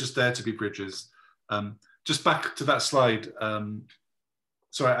 and we're just there to be bridges. Just back to that slide.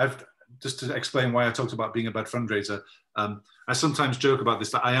 Sorry, just to explain why I talked about being a bad fundraiser. I sometimes joke about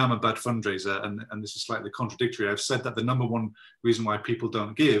this, that I am a bad fundraiser, and this is slightly contradictory. I've said that the #1 reason why people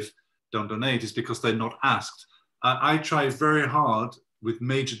don't donate, is because they're not asked. I try very hard with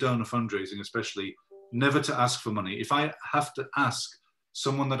major donor fundraising, especially, never to ask for money. If I have to ask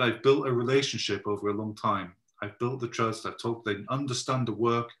someone that I've built a relationship over a long time, I've built the trust, I've talked, they understand the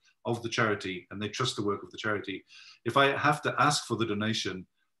work of the charity and they trust the work of the charity. If I have to ask for the donation,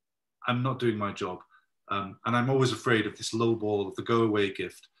 I'm not doing my job. And I'm always afraid of this low ball, of the go away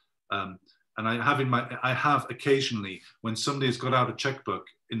gift. And I have occasionally, when somebody has got out a checkbook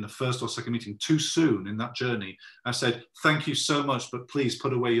in the first or second meeting too soon in that journey, I've said, thank you so much, but please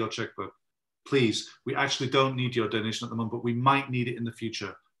put away your checkbook. Please, we actually don't need your donation at the moment, but we might need it in the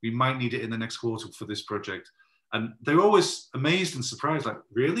future. We might need it in the next quarter for this project. And they're always amazed and surprised, like,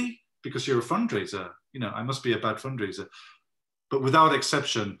 really? Because you're a fundraiser, you know, I must be a bad fundraiser. But without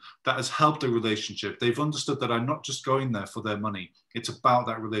exception, that has helped the relationship. They've understood that I'm not just going there for their money. It's about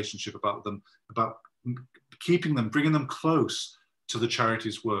that relationship, about keeping them, bringing them close to the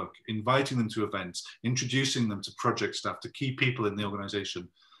charity's work, inviting them to events, introducing them to project staff, to key people in the organization.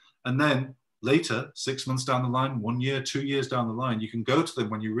 And then later, 6 months down the line, 1 year, 2 years down the line, you can go to them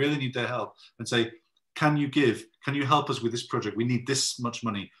when you really need their help and say, can you give? Can you help us with this project? We need this much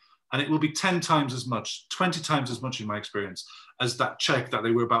money. And it will be 10 times as much, 20 times as much in my experience, as that check that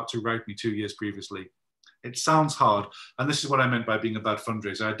they were about to write me 2 years previously. It sounds hard. And this is what I meant by being a bad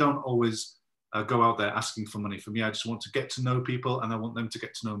fundraiser. I don't always go out there asking for money. For me, I just want to get to know people, and I want them to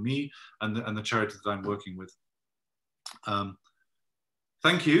get to know me and the charity that I'm working with.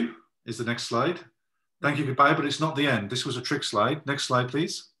 Thank you is the next slide. Thank you, goodbye, but it's not the end. This was a trick slide. Next slide,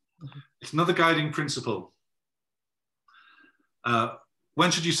 please. It's another guiding principle. When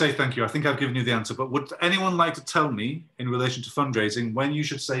should you say thank you? I think I've given you the answer, but would anyone like to tell me in relation to fundraising when you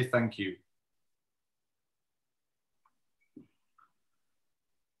should say thank you?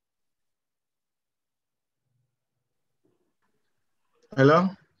 Hello?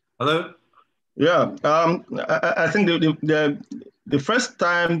 Hello? Yeah, I think the first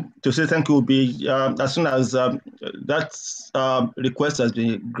time to say thank you will be as soon as that request has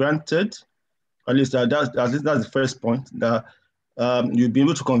been granted. At least that's the first point, that you'll be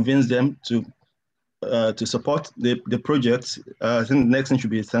able to convince them to support the project. I think the next thing should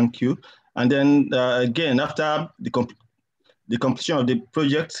be thank you. And then again, after the completion of the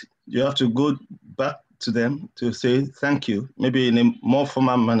project, you have to go back to them to say thank you, maybe in a more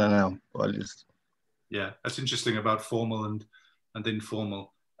formal manner now, or at least. Yeah, that's interesting about formal and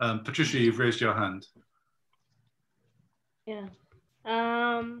informal. Patricia, you've raised your hand. Yeah.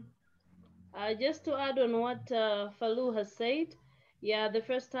 Just to add on what Falou has said, yeah, the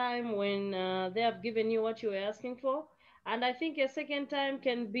first time when they have given you what you were asking for, and I think a second time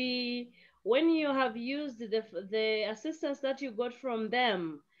can be when you have used the assistance that you got from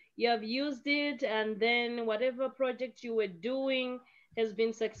them. You have used it, and then whatever project you were doing has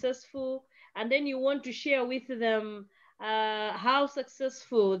been successful, and then you want to share with them how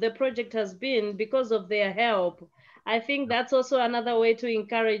successful the project has been because of their help. I think that's also another way to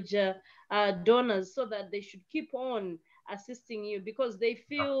encourage donors, so that they should keep on assisting you, because they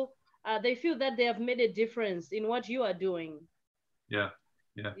feel that they have made a difference in what you are doing. Yeah,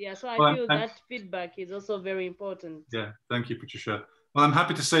 yeah. Yeah, so I Well, feel that feedback is also very important. Yeah, thank you, Patricia. Well, I'm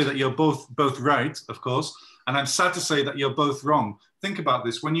happy to say that you're both right, of course, and I'm sad to say that you're both wrong. Think about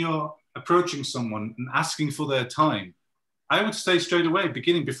this: when you're approaching someone and asking for their time, I would say straight away,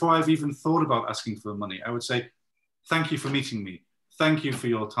 beginning, before I've even thought about asking for money, I would say, thank you for meeting me. Thank you for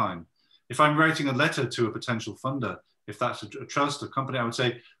your time. If I'm writing a letter to a potential funder, if that's a trust, a company, I would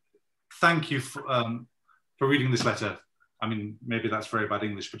say, thank you for reading this letter. I mean, maybe that's very bad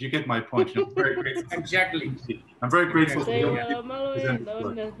English, but you get my point. You know, I'm very grateful. Exactly. I'm very grateful for your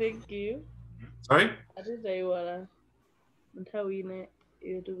Thank you. Sorry? We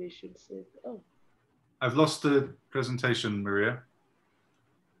should say, oh. I've lost the presentation, Maria.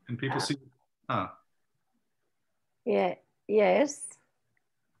 Can people see? Ah. Yeah. Yes.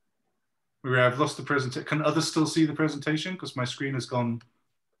 Maria, I've lost the presentation. Can others still see the presentation? Because my screen has gone.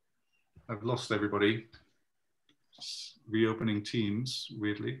 I've lost everybody. Just reopening Teams,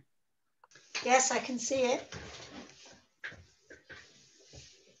 weirdly. Yes, I can see it.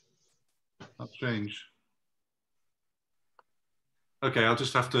 That's strange. Okay, I'll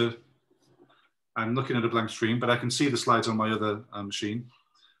just have to. I'm looking at a blank screen, but I can see the slides on my other machine.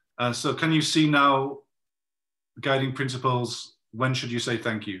 So can you see now guiding principles? When should you say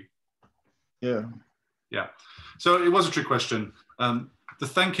thank you? Yeah. Yeah. So it was a trick question. The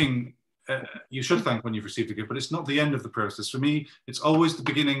thanking, you should thank when you've received a gift, but it's not the end of the process. For me, it's always the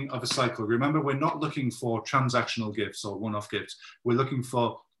beginning of a cycle. Remember, we're not looking for transactional gifts or one-off gifts. We're looking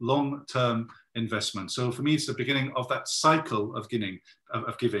for long-term investment. So for me, it's the beginning of that cycle of giving.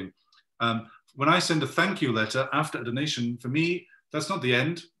 When I send a thank you letter after a donation, for me, that's not the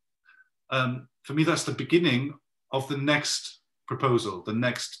end. For me, that's the beginning of the next proposal, the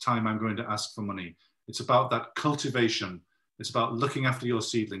next time I'm going to ask for money. It's about that cultivation. It's about looking after your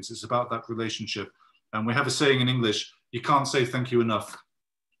seedlings. It's about that relationship. And we have a saying in English, you can't say thank you enough.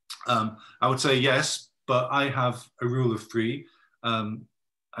 I would say yes, but I have a rule of 3. And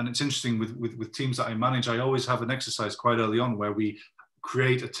it's interesting with teams that I manage, I always have an exercise quite early on where we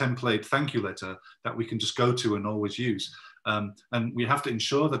create a template thank you letter that we can just go to and always use. And we have to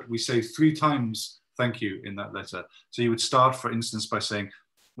ensure that we say 3 times thank you in that letter. So you would start, for instance, by saying,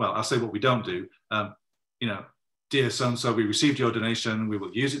 well, I'll say what we don't do. You know, dear so-and-so, we received your donation. We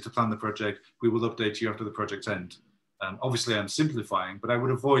will use it to plan the project. We will update you after the project's end. Obviously, I'm simplifying, but I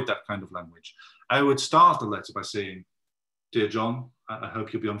would avoid that kind of language. I would start the letter by saying, dear John, I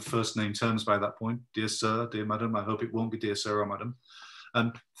hope you'll be on first name terms by that point. Dear sir, dear madam, I hope it won't be dear sir or madam.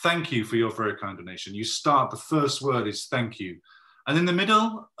 Thank you for your very kind donation. You start, the first word is thank you. And in the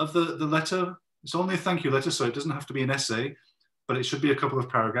middle of the letter, it's only a thank you letter, so it doesn't have to be an essay, but it should be a couple of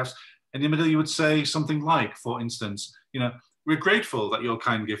paragraphs. In the middle, you would say something like, for instance, you know, we're grateful that your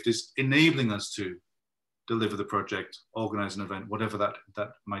kind gift is enabling us to deliver the project, organize an event, whatever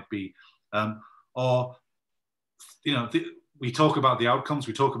that might be. Or, you know, we talk about the outcomes,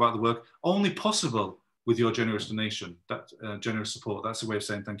 we talk about the work, only possible with your generous donation, that generous support. That's a way of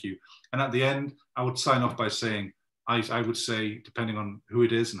saying thank you. And at the end, I would sign off by saying, I would say, depending on who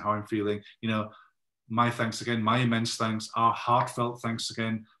it is and how I'm feeling, you know, my thanks again, my immense thanks, our heartfelt thanks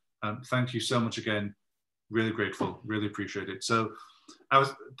again. Thank you so much again. Really grateful, really appreciate it. So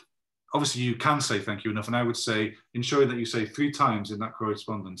obviously you can say thank you enough. And I would say, ensuring that you say 3 times in that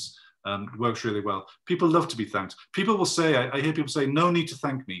correspondence works really well. People love to be thanked. People will say, I hear people say, no need to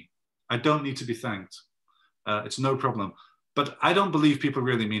thank me. I don't need to be thanked. It's no problem. But I don't believe people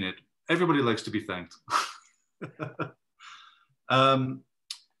really mean it. Everybody likes to be thanked.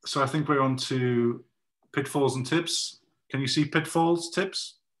 So I think we're on to pitfalls and tips. Can you see pitfalls,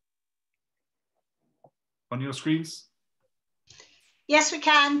 tips on your screens? Yes, we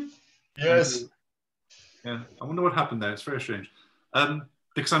can. Yes. Yeah, I wonder what happened there. It's very strange.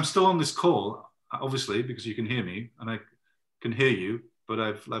 Because I'm still on this call, obviously, because you can hear me and I can hear you, but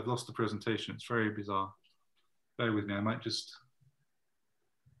I've lost the presentation. It's very bizarre. Bear with me. I might just.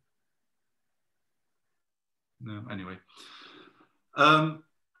 No, anyway.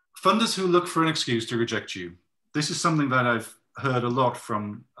 Funders who look for an excuse to reject you. This is something that I've heard a lot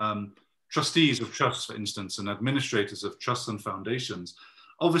from trustees of trusts, for instance, and administrators of trusts and foundations.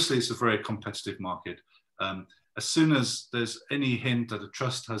 Obviously, it's a very competitive market. As soon as there's any hint that a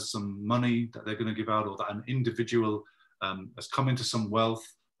trust has some money that they're going to give out, or that an individual has come into some wealth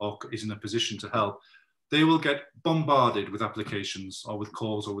or is in a position to help, they will get bombarded with applications or with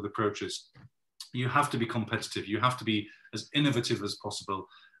calls or with approaches. You have to be competitive. You have to be as innovative as possible.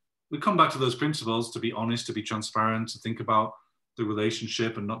 We come back to those principles: to be honest, to be transparent, to think about the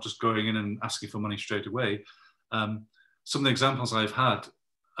relationship and not just going in and asking for money straight away. Some of the examples I've had,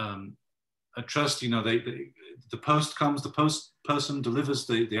 a trust, you know, the post comes, the post person delivers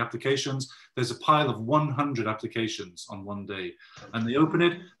the applications. There's a pile of 100 applications on one day, and they open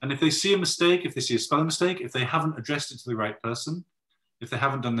it, and if they see a mistake, if they see a spelling mistake, if they haven't addressed it to the right person, if they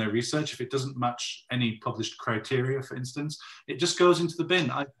haven't done their research, if it doesn't match any published criteria, for instance, it just goes into the bin.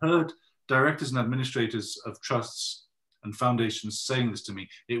 I've heard directors and administrators of trusts and foundations saying this to me.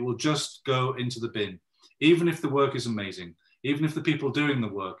 It will just go into the bin, even if the work is amazing, even if the people doing the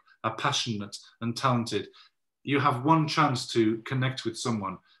work are passionate and talented. You have one chance to connect with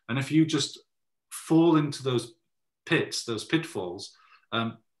someone, and if you just fall into those pits, those pitfalls,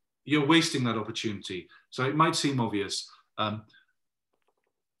 you're wasting that opportunity. So it might seem obvious.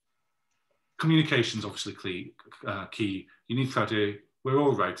 Communication is obviously key. You need clarity. We're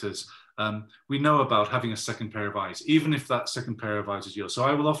all writers. We know about having a second pair of eyes, even if that second pair of eyes is yours. So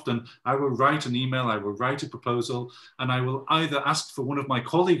I will write an email, I will write a proposal, and I will either ask for one of my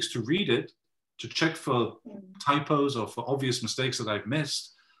colleagues to read it, to check for typos or for obvious mistakes that I've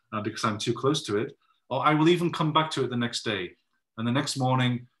missed because I'm too close to it, or I will even come back to it the next day. And the next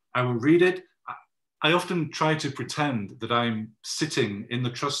morning, I will read it. I often try to pretend that I'm sitting in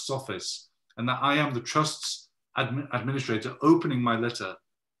the trust's office and that I am the trust's administrator opening my letter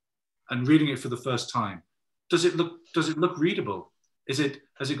and reading it for the first time. Does it look readable? Has it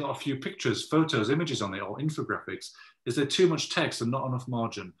got a few pictures, photos, images on it, or infographics? Is there too much text and not enough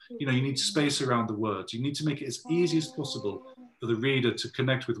margin? You know, you need space around the words. You need to make it as easy as possible for the reader to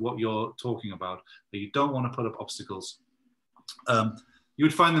connect with what you're talking about. But you don't want to put up obstacles. You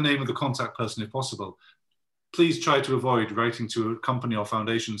would find the name of the contact person if possible. Please try to avoid writing to a company or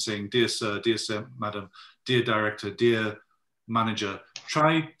foundation saying, dear sir, madam, dear director, dear manager.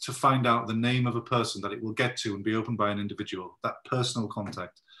 Try to find out the name of a person that it will get to and be opened by an individual, that personal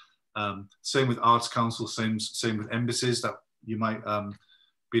contact. Same with Arts Council, same with embassies that you might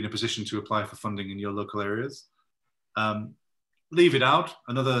be in a position to apply for funding in your local areas. Leave it out,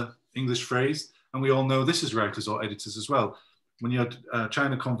 another English phrase, and we all know this as writers or editors as well. When you're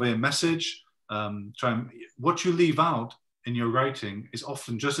trying to convey a message, what you leave out in your writing is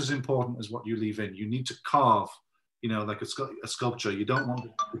often just as important as what you leave in. You need to carve, you know, like a sculpture. You don't want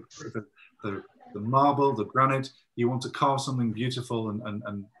the marble, the granite. You want to carve something beautiful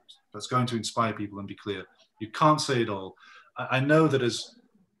and that's going to inspire people and be clear. You can't say it all. I know that as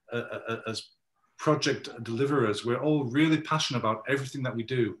project deliverers, we're all really passionate about everything that we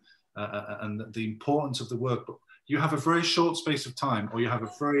do and the importance of the work. But you have a very short space of time, or you have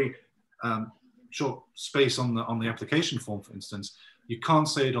a very short space on the application form, for instance. You can't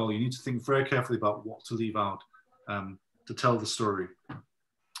say it all. You need to think very carefully about what to leave out to tell the story.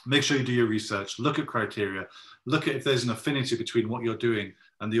 Make sure you do your research, look at criteria, look at if there's an affinity between what you're doing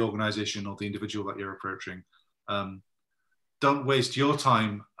and the organization or the individual that you're approaching. Don't waste your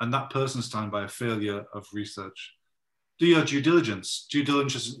time and that person's time by a failure of research. Do your due diligence. Due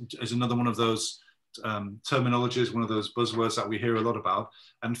diligence is another one of those terminologies, one of those buzzwords that we hear a lot about.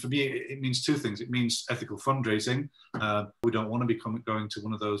 And for me, it means two things. It means ethical fundraising. We don't want to be going to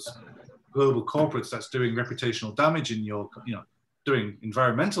one of those global corporates that's doing reputational damage in your, doing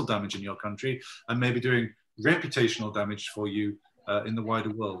environmental damage in your country, and maybe doing reputational damage for you in the wider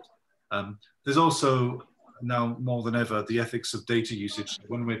world. There's also now more than ever the ethics of data usage.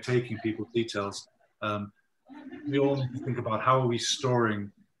 When we're taking people's details, we all need to think about how are we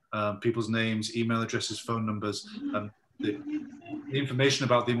storing people's names, email addresses, phone numbers. The information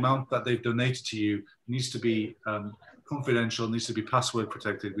about the amount that they've donated to you needs to be confidential, needs to be password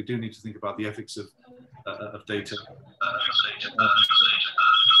protected. We do need to think about the ethics of data.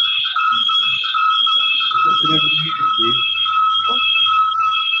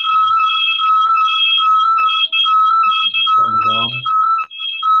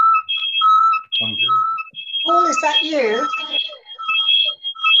 Paul, is that you?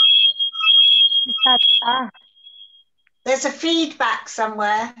 There's a feedback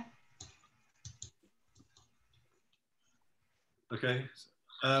somewhere. Okay.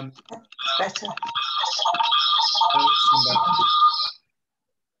 Better.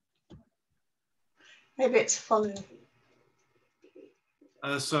 Maybe it's following.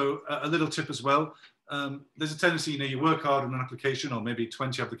 So a little tip as well. There's a tendency, you work hard on an application, or maybe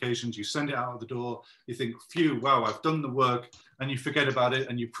 20 applications, you send it out of the door, you think, phew, wow, I've done the work, and you forget about it,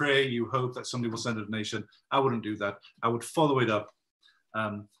 and you pray, you hope that somebody will send a donation. I wouldn't do that. I would follow it up.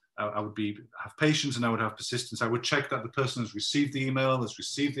 I would have patience, and I would have persistence. I would check that the person has received the email, has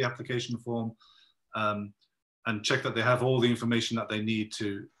received the application form, and check that they have all the information that they need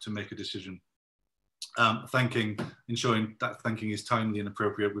to make a decision. Ensuring that thanking is timely and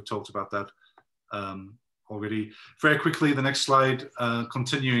appropriate. We've talked about that already. Very quickly, the next slide,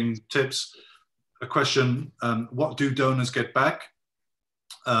 continuing tips. A question, what do donors get back?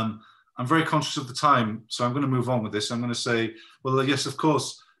 I'm very conscious of the time, so I'm going to move on with this. I'm going to say, well, yes, of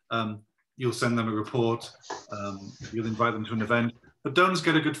course, you'll send them a report, you'll invite them to an event, but donors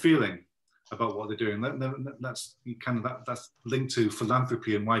get a good feeling about what they're doing. That's linked to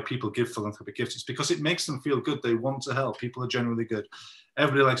philanthropy and why people give philanthropic gifts. It's because it makes them feel good. They want to help. People are generally good.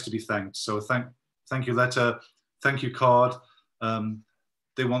 Everybody likes to be thanked. So a thank you letter, thank you card.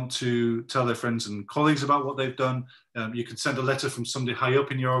 They want to tell their friends and colleagues about what they've done. You can send a letter from somebody high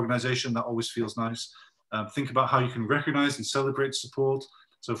up in your organization. That always feels nice. Think about how you can recognize and celebrate support.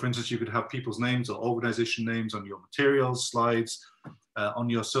 So for instance, you could have people's names or organization names on your materials, slides, on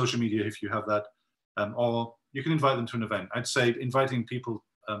your social media if you have that, or you can invite them to an event. I'd say inviting people,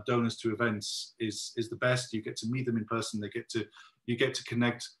 donors to events is the best. You get to meet them in person. You get to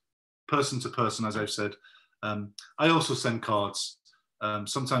connect person to person, as I've said. I also send cards.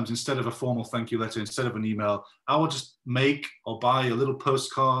 Sometimes instead of a formal thank you letter, instead of an email, I will just make or buy a little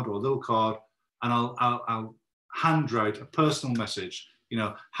postcard or a little card, and I'll handwrite a personal message,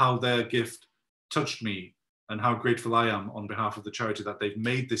 how their gift touched me and how grateful I am on behalf of the charity that they've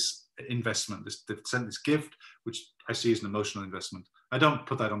made this investment, they've sent this gift, which I see as an emotional investment. I don't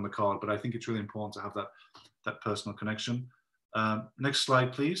put that on the card, but I think it's really important to have that personal connection. Next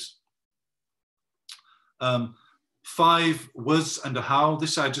slide, please. 5 was and a how.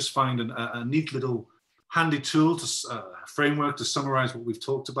 This I just find a neat little handy tool, framework to summarize what we've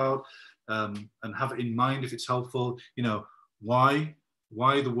talked about, and have it in mind if it's helpful.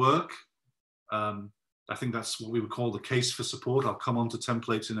 Why the work? I think that's what we would call the case for support. I'll come on to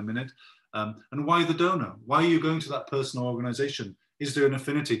templates in a minute. And why the donor? Why are you going to that person or organization? Is there an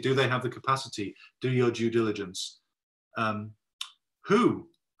affinity? Do they have the capacity? Do your due diligence. Who?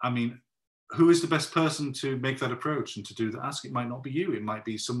 I mean, who is the best person to make that approach and to do the ask? It might not be you. It might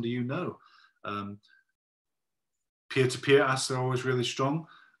be somebody you know. Peer-to-peer asks are always really strong.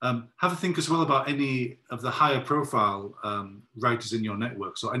 Have a think as well about any of the higher profile writers in your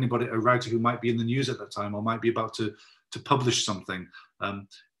network. So a writer who might be in the news at that time or might be about to publish something.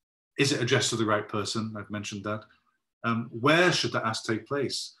 Is it addressed to the right person? I've mentioned that. Where should that ask take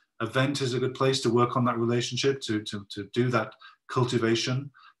place? Event is a good place to work on that relationship, to do that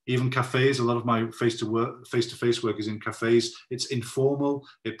cultivation. Even cafes, a lot of my face-to-face work is in cafes. It's informal,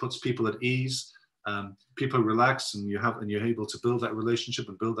 it puts people at ease. People relax, and you're able to build that relationship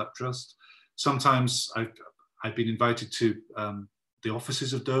and build that trust. Sometimes I've been invited to the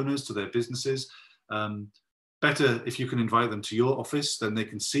offices of donors, to their businesses. Better if you can invite them to your office, then they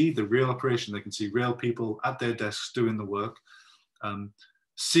can see the real operation. They can see real people at their desks doing the work.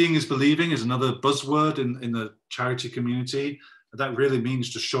 Seeing is believing is another buzzword in the charity community. That really means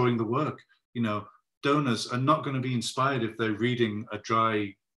just showing the work. Donors are not going to be inspired if they're reading a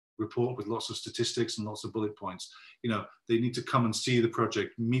dry report with lots of statistics and lots of bullet points. They need to come and see the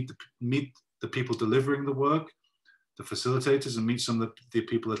project, meet the people delivering the work, the facilitators, and meet some of the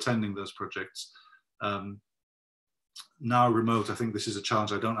people attending those projects. Now remote, I think this is a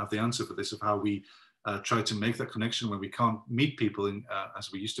challenge. I don't have the answer for this, of how we try to make that connection when we can't meet people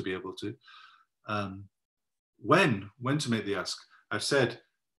as we used to be able to. When to make the ask? I've said,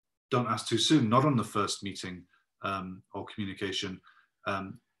 don't ask too soon, not on the first meeting or communication.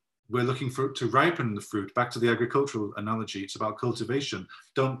 We're looking to ripen the fruit. Back to the agricultural analogy, it's about cultivation.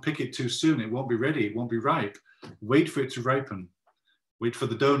 Don't pick it too soon. It won't be ready, it won't be ripe. Wait for it to ripen. Wait for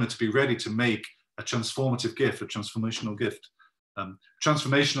the donor to be ready to make a transformative gift, a transformational gift.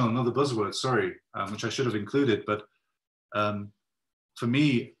 Transformational, another buzzword, sorry, which I should have included, but for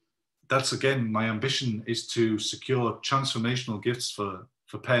me, that's again, my ambition is to secure transformational gifts for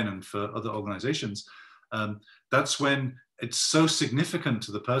PEN and for other organizations. That's when it's so significant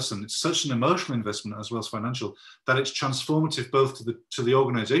to the person, it's such an emotional investment as well as financial, that it's transformative both to the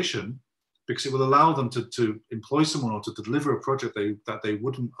organization, because it will allow them to employ someone or to deliver a project that they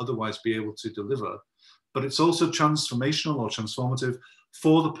wouldn't otherwise be able to deliver. But it's also transformational or transformative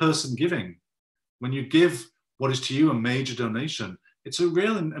for the person giving. When you give what is to you a major donation, it's a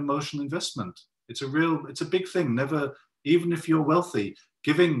real emotional investment. It's a big thing. Never, even if you're wealthy,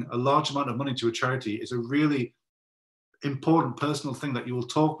 giving a large amount of money to a charity is a really important personal thing that you will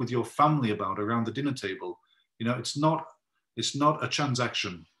talk with your family about around the dinner table. You know, it's not a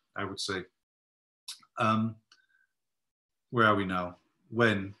transaction, I would say. Where are we now?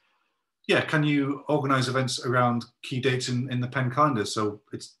 When? Yeah, can you organize events around key dates in the PEN calendar? So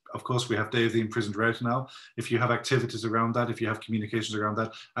it's, of course, we have Day of the Imprisoned Router now. If you have activities around that, if you have communications around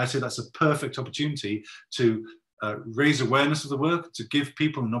that, I'd say that's a perfect opportunity to raise awareness of the work, to give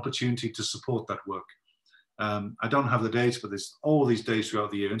people an opportunity to support that work. I don't have the dates, but there's all these days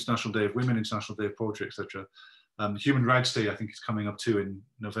throughout the year: International Day of Women, International Day of Poetry, etc. Human Rights Day, I think, is coming up too in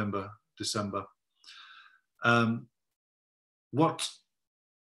November, December. What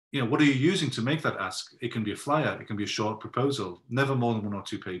are you using to make that ask? It can be a flyer, it can be a short proposal, never more than 1 or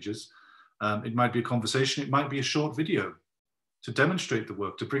 2 pages. It might be a conversation, it might be a short video to demonstrate the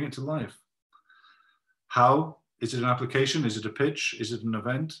work, to bring it to life. How? Is it an application? Is it a pitch? Is it an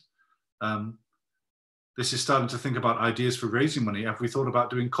event? This is starting to think about ideas for raising money. Have we thought about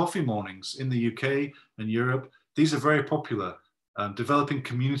doing coffee mornings in the UK and Europe? These are very popular. Developing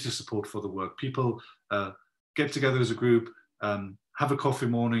community support for the work. People get together as a group, have a coffee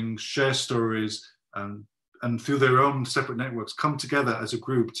morning, share stories, and through their own separate networks, come together as a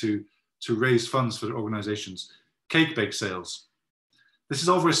group to raise funds for organizations. Cake bake sales. This is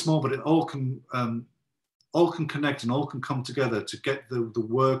all very small, but it all can connect and all can come together to get the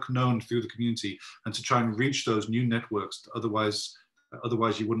work known through the community and to try and reach those new networks that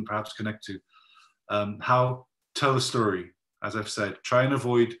otherwise you wouldn't perhaps connect to. How? Tell a story, as I've said. Try and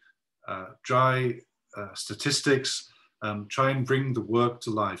avoid dry statistics. Try and bring the work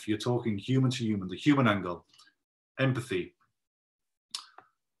to life. You're talking human to human, the human angle, empathy.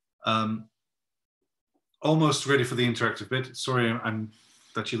 Almost ready for the interactive bit. Sorry,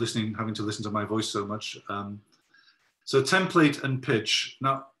 that you're having to listen to my voice so much. So template and pitch.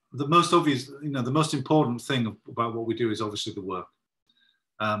 Now, the most obvious, the most important thing about what we do is obviously the work.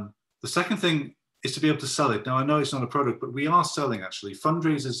 The second thing is to be able to sell it. Now, I know it's not a product, but we are selling actually.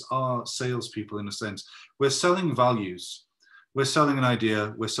 Fundraisers are salespeople in a sense. We're selling values. We're selling an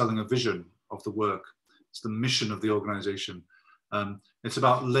idea. We're selling a vision of the work. It's the mission of the organization. It's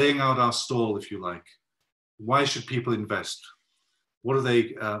about laying out our stall, if you like. Why should people invest? What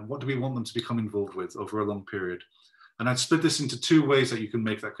do we want them to become involved with over a long period? And I'd split this into 2 ways that you can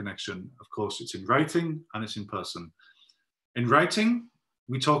make that connection. Of course, it's in writing and it's in person. In writing,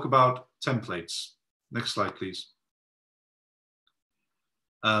 we talk about templates. Next slide, please.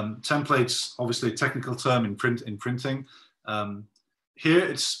 Templates, obviously a technical term in printing. Here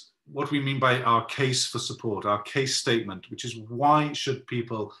it's what we mean by our case for support, our case statement, which is why should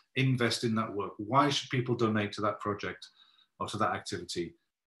people invest in that work? Why should people donate to that project or to that activity?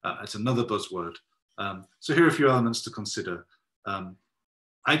 It's another buzzword. So here are a few elements to consider.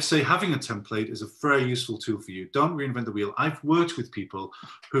 I'd say having a template is a very useful tool for you. Don't reinvent the wheel. I've worked with people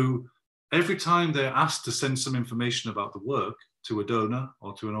who, every time they're asked to send some information about the work to a donor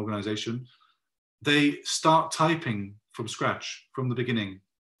or to an organization, they start typing from scratch, from the beginning.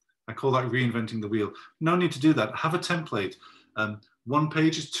 I call that reinventing the wheel. No need to do that. Have a template. 1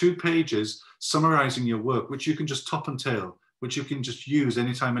 page, 2 pages summarizing your work, which you can just top and tail, which you can just use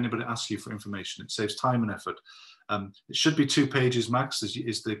anytime anybody asks you for information. It saves time and effort. It should be 2 pages max,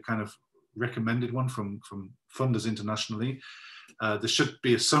 is the kind of recommended one from funders internationally. There should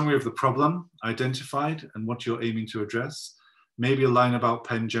be a summary of the problem identified and what you're aiming to address. Maybe a line about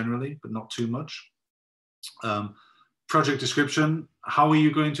PEN generally, but not too much. Project description. How are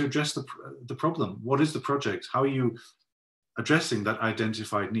you going to address the problem? What is the project? How are you addressing that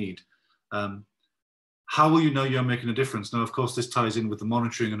identified need? How will you know you're making a difference? Now, of course, this ties in with the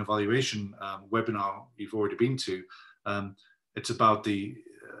monitoring and evaluation webinar you've already been to. It's about the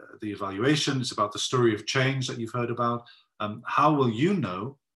evaluation. It's about the story of change that you've heard about. How will you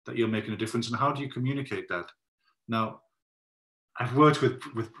know that you're making a difference, and how do you communicate that? Now, I've worked with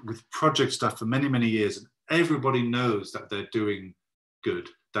project staff for many, many years, and everybody knows that they're doing good,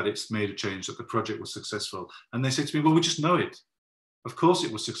 that it's made a change, that the project was successful. And they say to me, well, we just know it. Of course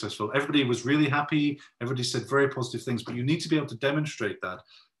it was successful. Everybody was really happy. Everybody said very positive things, but you need to be able to demonstrate that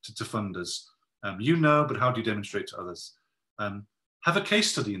to funders. You know, but how do you demonstrate to others? Have a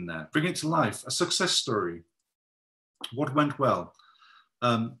case study in there, bring it to life, a success story. What went well?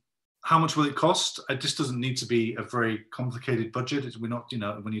 How much will it cost? It just doesn't need to be a very complicated budget. We're not,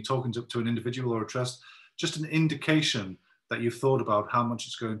 when you're talking to an individual or a trust, just an indication that you've thought about how much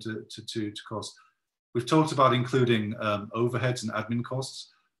it's going to cost. We've talked about including overheads and admin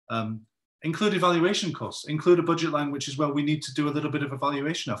costs. include evaluation costs, include a budget line, which is where we need to do a little bit of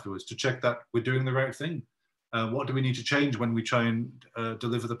evaluation afterwards to check that we're doing the right thing. What do we need to change when we try and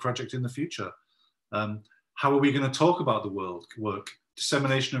deliver the project in the future? How are we going to talk about the work?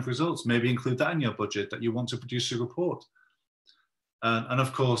 Dissemination of results, maybe include that in your budget that you want to produce a report. And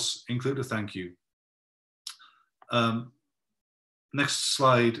of course, include a thank you. Next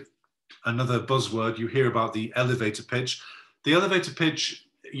slide, another buzzword, you hear about the elevator pitch. The elevator pitch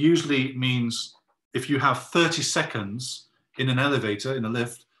usually means if you have 30 seconds in an elevator, in a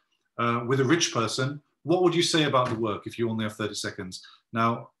lift, with a rich person, what would you say about the work if you only have 30 seconds?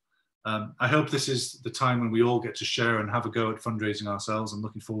 Now, I hope this is the time when we all get to share and have a go at fundraising ourselves. I'm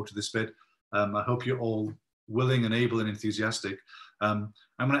looking forward to this bit. I hope you're all willing and able and enthusiastic. I'm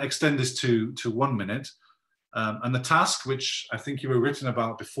going to extend this to 1 minute. And the task, which I think you were written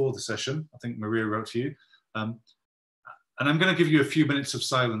about before the session, I think Maria wrote to you. And I'm going to give you a few minutes of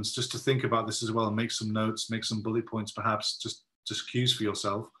silence just to think about this as well and make some notes, make some bullet points, perhaps just cues for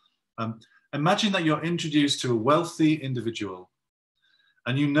yourself. Imagine that you're introduced to a wealthy individual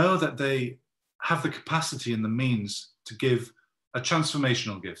and you know that they have the capacity and the means to give a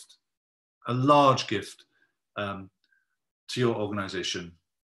transformational gift, a large gift to your organization.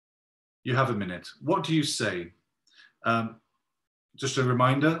 You have a minute. What do you say? Just a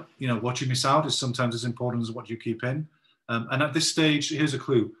reminder, what you miss out is sometimes as important as what you keep in. And at this stage, here's a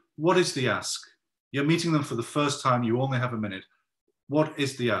clue. What is the ask? You're meeting them for the first time. You only have a minute. What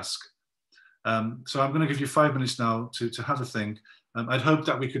is the ask? So I'm going to give you 5 minutes now to have a think. I'd hope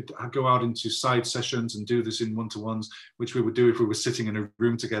that we could go out into side sessions and do this in one-to-ones, which we would do if we were sitting in a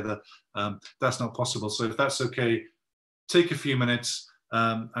room together. That's not possible. So if that's okay, take a few minutes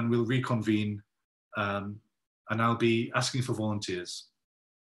and we'll reconvene. And I'll be asking for volunteers.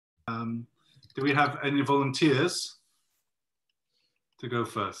 Do we have any volunteers to go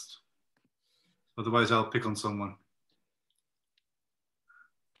first? Otherwise, I'll pick on someone.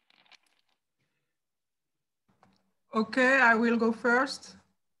 Okay, I will go first.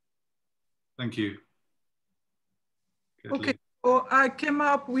 Thank you. Okay, so I came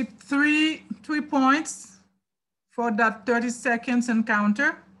up with three points for that 30 seconds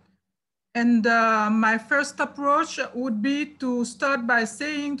encounter. And my first approach would be to start by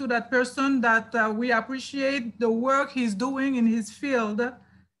saying to that person that we appreciate the work he's doing in his field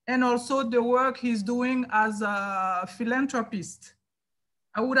and also the work he's doing as a philanthropist.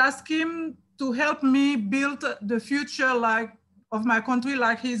 I would ask him to help me build the future of my country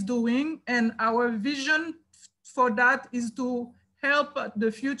like he's doing. And our vision for that is to help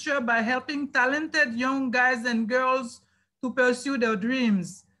the future by helping talented young guys and girls to pursue their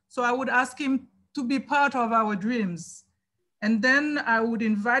dreams. So I would ask him to be part of our dreams. And then I would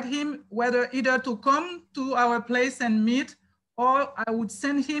invite him whether either to come to our place and meet, or I would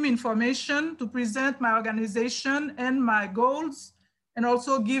send him information to present my organization and my goals, and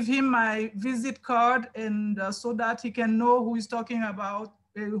also give him my visit card and so that he can know who he's talking about,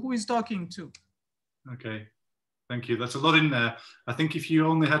 who he's talking to. Okay, thank you. That's a lot in there. I think if you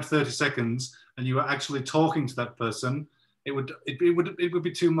only had 30 seconds and you were actually talking to that person, it would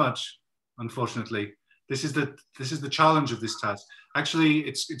be too much, unfortunately. This is the challenge of this task. Actually,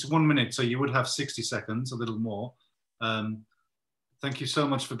 it's 1 minute, so you would have 60 seconds, a little more. Thank you so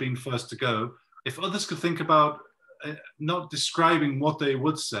much for being first to go. If others could think about not describing what they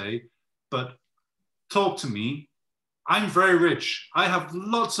would say, but talk to me. I'm very rich. I have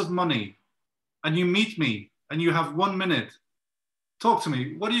lots of money. And you meet me and you have 1 minute. Talk to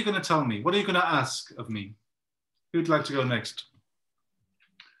me. What are you going to tell me? What are you going to ask of me? Who'd like to go next?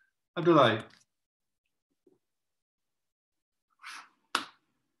 Abdullah.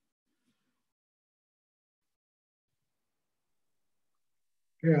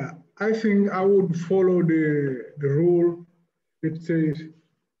 Yeah, I think I would follow the rule that says,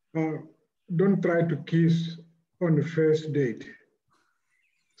 don't try to kiss on the first date.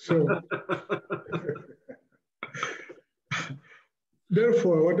 So,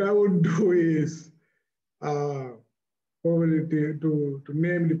 therefore, what I would do is probably to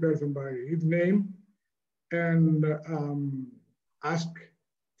name the person by his name and ask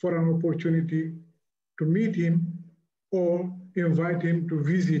for an opportunity to meet him or invite him to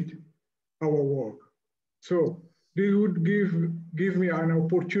visit our work. So this would give me an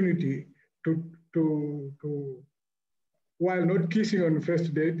opportunity to while not kissing on the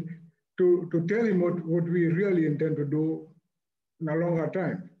first date, to tell him what we really intend to do in a longer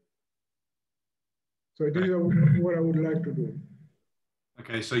time. So this is what I would like to do.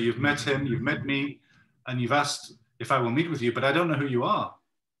 Okay, so you've met him, you've met me, and you've asked if I will meet with you, but I don't know who you are.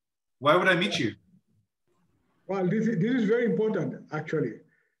 Why would I meet you? Well, this is very important, actually.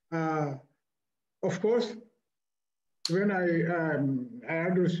 Of course, when I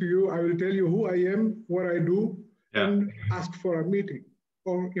address you, I will tell you who I am, what I do, and ask for a meeting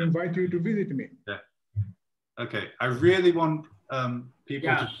or invite you to visit me. Yeah. Okay. I really want people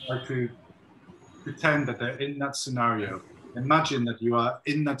to try to pretend that they're in that scenario. Imagine that you are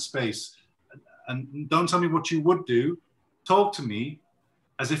in that space, and don't tell me what you would do. Talk to me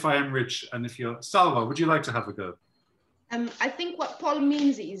as if I am rich. And if you're Salwa, would you like to have a go? I think what Paul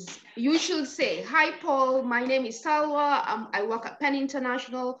means is you should say, "Hi, Paul. My name is Salwa. I work at Penn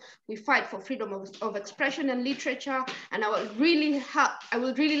International. We fight for freedom of expression and literature. And I would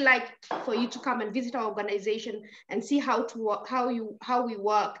really like for you to come and visit our organization and see how we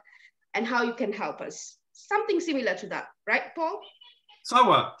work and how you can help us." Something similar to that, right, Paul?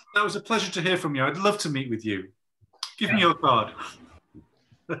 Salwa, that was a pleasure to hear from you. I'd love to meet with you. Give me your card.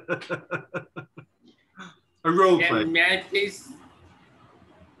 A role play. May I please?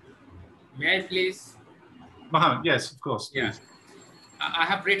 Mohammed, yes, of course. Please. Yeah. I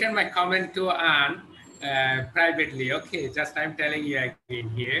have written my comment to Anne privately. Okay, just I'm telling you again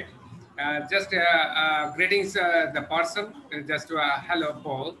here. Just greetings, the person. Just hello,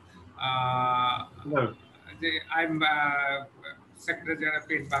 Paul. Hello. I'm Secretary General of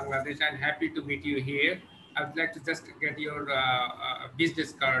Bangladesh. I'm happy to meet you here. I would like to just get your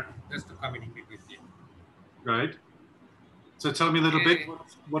business card just to communicate with you. Right. So tell me a little bit.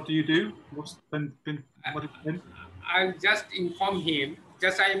 What do you do? What's been what has been? I'll just inform him.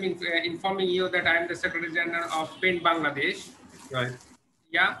 Just I'm informing you that I'm the Secretary General of PEN Bangladesh. Right.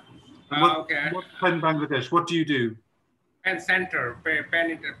 Yeah. Okay. What's PEN Bangladesh? What do you do? PEN Center,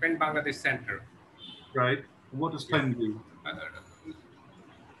 PEN Bangladesh Center. Right. What does PEN do?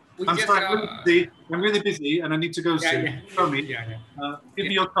 I'm really busy and I need to go soon. Tell me. Give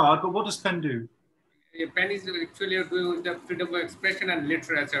me your card, but what does PEN do? PEN is actually doing the freedom of expression and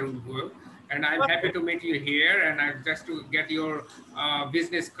literature work, and I'm happy to meet you here, and I'm just to get your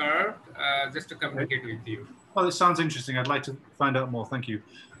business card just to communicate with you. Well, it sounds interesting. I'd like to find out more. Thank you.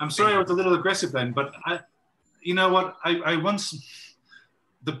 I'm sorry I was a little aggressive then, but you know what? I once,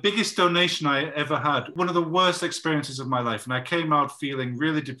 the biggest donation I ever had, one of the worst experiences of my life, and I came out feeling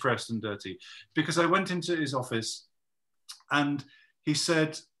really depressed and dirty because I went into his office and he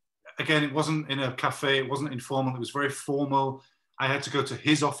said, again, it wasn't in a cafe, it wasn't informal, it was very formal. I had to go to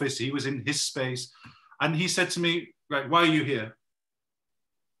his office, he was in his space. And he said to me, right, why are you here?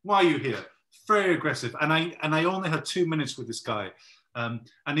 Why are you here? Very aggressive. And I only had 2 minutes with this guy.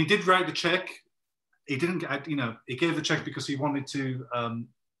 And he did write the check. He didn't, he gave the check because he wanted to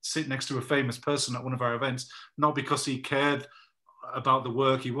sit next to a famous person at one of our events, not because he cared about the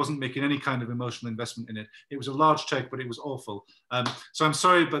work. He wasn't making any kind of emotional investment in it. It was a large check, but it was awful. So I'm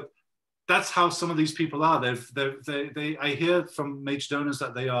sorry, but that's how some of these people are. I hear from major donors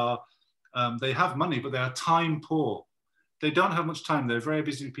that they have money, but they are time poor. They don't have much time. They're very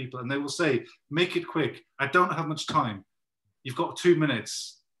busy people, and they will say, "Make it quick. I don't have much time. You've got 2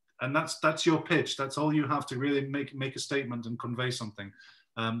 minutes," and that's your pitch. That's all you have to really make a statement and convey something.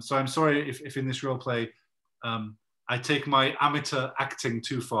 So I'm sorry if in this role play I take my amateur acting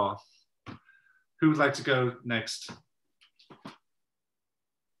too far. Who would like to go next?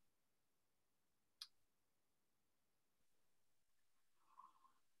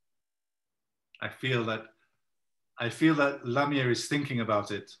 I feel that Lamia is thinking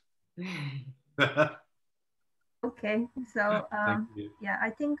about it. Okay, so yeah, I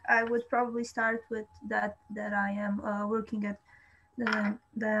think I would probably start with that I am working at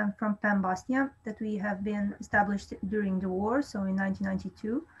from PEN Bosnia, that we have been established during the war, so in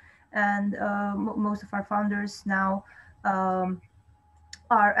 1992, and most of our founders now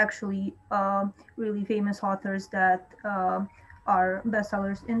are actually really famous authors that are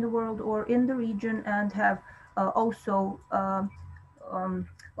bestsellers in the world or in the region, and have also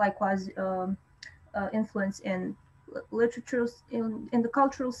likewise influence in literature, in the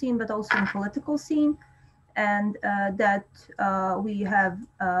cultural scene, but also in political scene, and that we have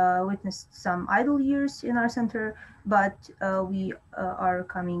witnessed some idle years in our center, but we are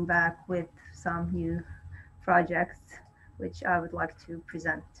coming back with some new projects, which I would like to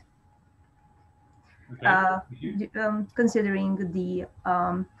present. Okay. Considering the,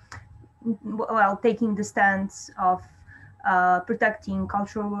 taking the stance of protecting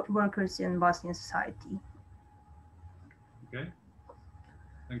cultural workers in Bosnian society. Okay,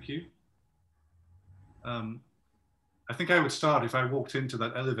 thank you. I think I would start, if I walked into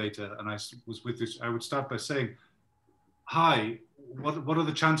that elevator and I was with this, I would start by saying, "Hi, what are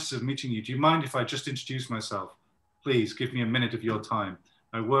the chances of meeting you? Do you mind if I just introduce myself? Please give me a minute of your time.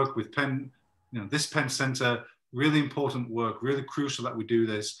 I work with PEN, this PEN Center, really important work, really crucial that we do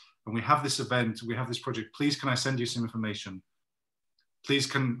this. and we have this event, we have this project, please can I send you some information? Please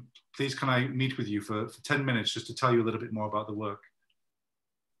can I meet with you for 10 minutes just to tell you a little bit more about the work?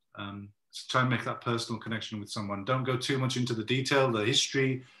 So try and make that personal connection with someone. Don't go too much into the detail, the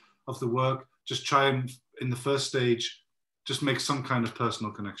history of the work. Just try and, in the first stage, just make some kind of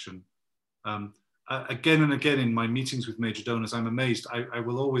personal connection. Again and again in my meetings with major donors, I'm amazed. I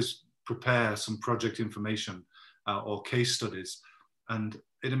will always prepare some project information or case studies. And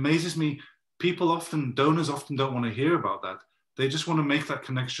it amazes me, donors often don't want to hear about that. They just want to make that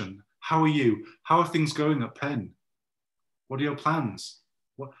connection. How are you? How are things going at Penn? What are your plans?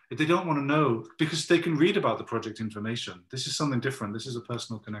 They don't want to know, because they can read about the project information. This is something different. This is a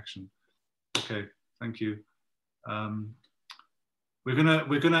personal connection. Okay, thank you.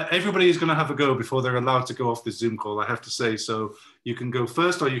 Everybody is gonna have a go before they're allowed to go off this Zoom call, I have to say. So you can go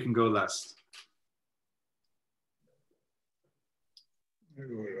first or you can go last. I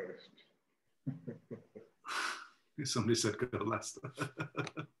go last. Somebody said go last.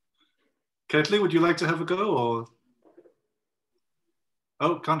 Ketley, would you like to have a go, or?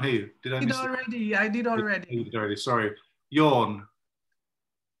 Oh, can't hear you. Did I miss it? I did already. You did already, sorry. Jorn,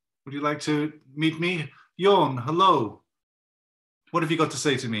 would you like to meet me? Jorn, hello. What have you got to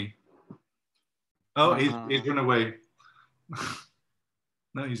say to me? Oh, he's run away.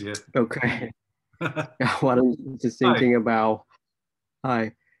 No, he's here. Okay. What I'm just thinking about.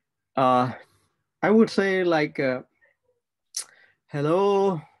 Hi. I would say like,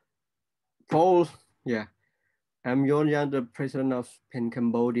 hello, Paul. Yeah. I'm Yon Yang, the president of Penn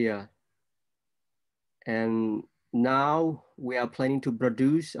Cambodia. And now we are planning to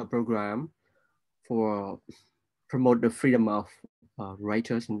produce a program for promote the freedom of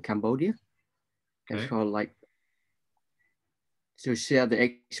writers in Cambodia. Okay. It's called like to share the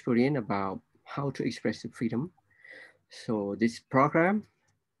experience about how to express the freedom. So this program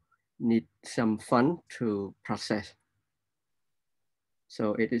needs some fund to process.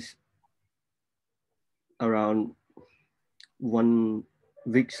 So it is around 1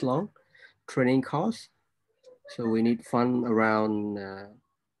 week long training course. So we need fund around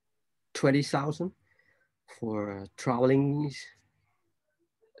 20,000 for traveling,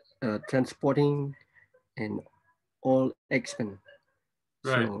 transporting, and all expense.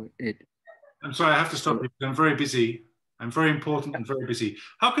 Right. So I'm sorry, I have to stop you. I'm very busy. I'm very important and very busy.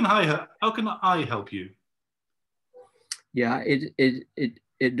 How can I help you? Yeah, if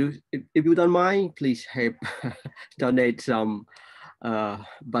you don't mind, please help donate some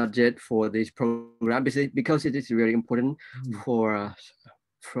budget for this program, because it is very important for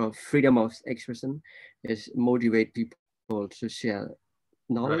freedom of expression. Is motivate people to share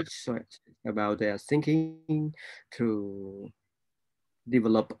knowledge about their thinking to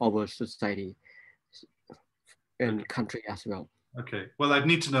develop our society and country as well. Okay, well, I'd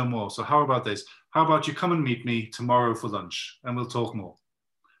need to know more. So how about this? How about you come and meet me tomorrow for lunch and we'll talk more.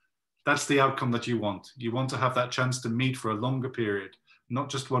 That's the outcome that you want. You want to have that chance to meet for a longer period, not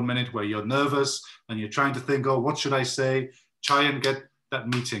just 1 minute where you're nervous and you're trying to think, oh, what should I say? Try and get that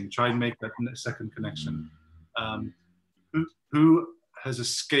meeting, try and make that second connection. Who has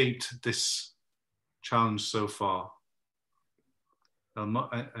escaped this challenge so far?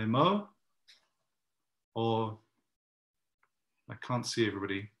 Emo? Or I can't see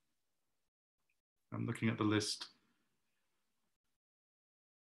everybody. I'm looking at the list.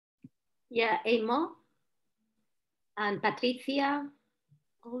 Yeah, Emo and Patricia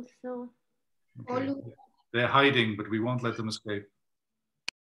also. Okay. They're hiding, but we won't let them escape.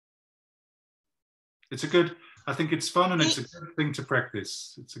 I think it's fun and it's a good thing to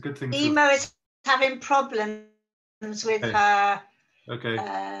practice. It's a good thing. Emo is having problems with her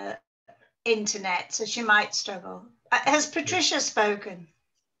internet, so she might struggle. Has Patricia spoken?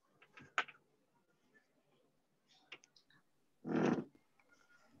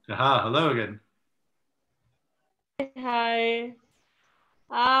 Aha, hello again. Hi.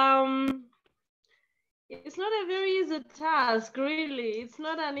 It's not a very easy task, really. It's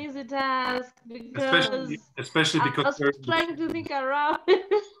not an easy task because especially because I was trying to think around.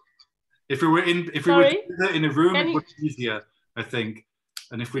 if we were in a room, it would be easier, I think.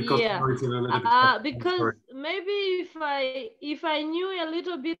 And if we got to know each other a little bit, because maybe if I knew a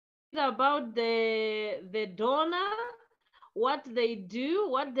little bit about the donor, what they do,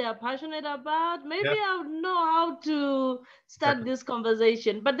 what they are passionate about, maybe I would know how to start this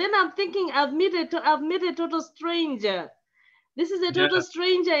conversation. But then I'm thinking I've met a total stranger. This is a total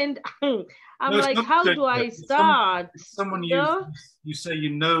stranger, and I'm like, how do I start? Someone you say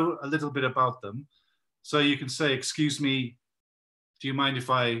you know a little bit about them, so you can say, "Excuse me, do you mind if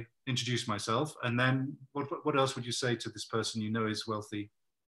I introduce myself?" And then what else would you say to this person you know is wealthy?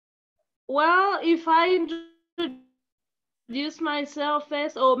 Well, if I introduce myself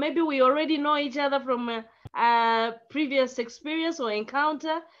first, or maybe we already know each other from a previous experience or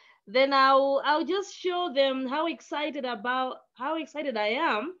encounter, then I'll just show them how excited I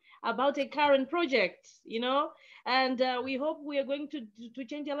am about a current project, you know, and we hope we are going to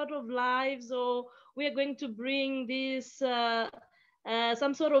change a lot of lives, or we are going to bring this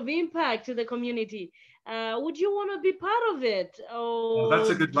some sort of impact to the community. Would you want to be part of it? Or that's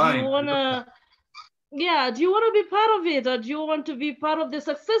a good line. Do you want to? Yeah, do you want to be part of it, or do you want to be part of the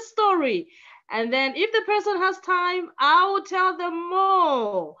success story? And then if the person has time, I will tell them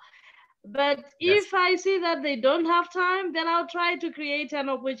more. But if I see that they don't have time, then I'll try to create an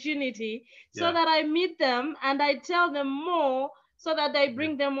opportunity so that I meet them and I tell them more so that I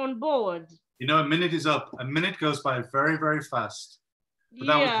bring them on board. You know, a minute is up. A minute goes by very, very fast. But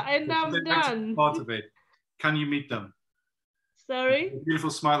and I'm done. Part of it. Can you meet them? Sorry? Beautiful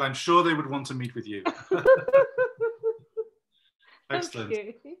smile. I'm sure they would want to meet with you.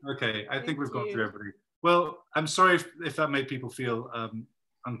 Excellent. Okay, I think we've gone through everything. Well, I'm sorry if that made people feel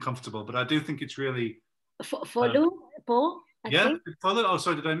uncomfortable, but I do think it's really... Follow, Paul? Yeah, follow. Oh,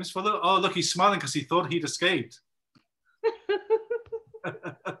 sorry, did I miss follow? Oh, look, he's smiling because he thought he'd escaped.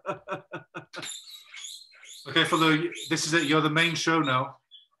 Okay, follow. This is it. You're the main show now.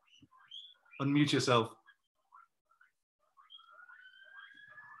 Unmute yourself.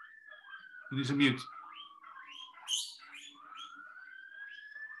 You need to mute.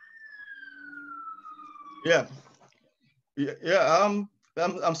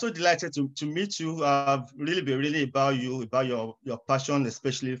 I'm so delighted to meet you. I've really been about you, about your passion,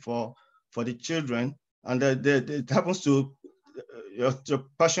 especially for the children, and it happens to your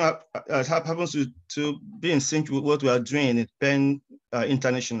passion happens to be in sync with what we are doing in PEN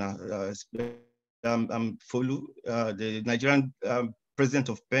International. I'm Folu, the Nigerian president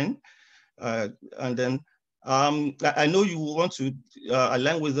of PEN, and then I know you want to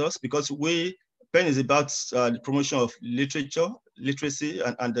align with us because PEN is about the promotion of literacy,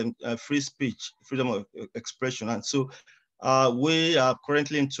 and free speech, freedom of expression. And so we are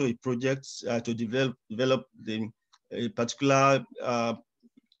currently into a project to develop a particular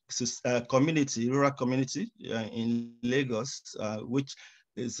community, rural community in Lagos, which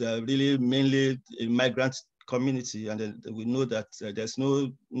is really mainly a migrant community. And we know that there's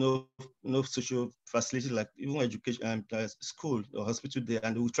no social facility like even education, school or hospital there.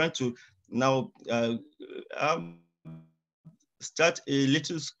 And we're trying to now start a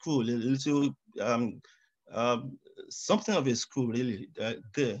little school, a little something of a school really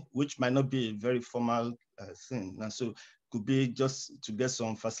there, which might not be a very formal thing. And so could be just to get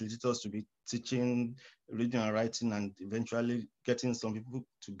some facilitators to be teaching reading and writing, and eventually getting some people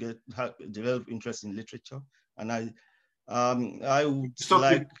to develop interest in literature. And I would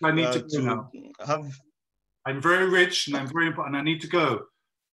like I need to now. I'm very rich and I'm very important. I need to go.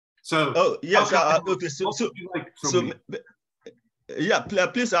 So yes, okay. Yeah,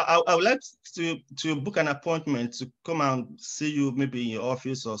 please. I would like to book an appointment to come and see you, maybe in your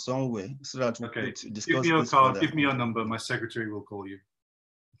office or somewhere, so that we could discuss. Give me your card. Give me your number. My secretary will call you.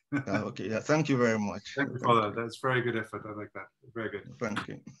 Okay. Yeah. Thank you very much. Thank you for that. That's very good effort. I like that. Very good. Thank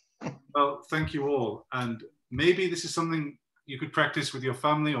you. Well, thank you all. And maybe this is something you could practice with your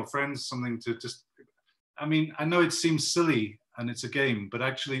family or friends. Something to just. I mean, I know it seems silly and it's a game, but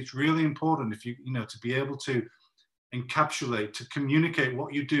actually, it's really important if you to be able to encapsulate, to communicate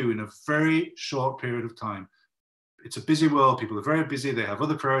what you do in a very short period of time. It's a busy world. People are very busy. They have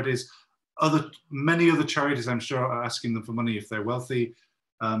other priorities. Many other charities, I'm sure, are asking them for money if they're wealthy.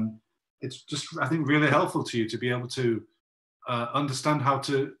 It's just, I think, really helpful to you to be able to understand how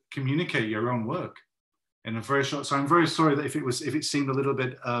to communicate your own work in a very short. So I'm very sorry that if it seemed a little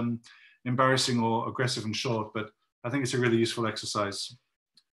bit embarrassing or aggressive and short, but I think it's a really useful exercise.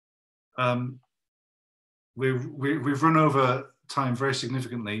 We've run over time very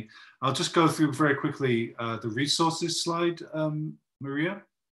significantly. I'll just go through very quickly the resources slide, Maria.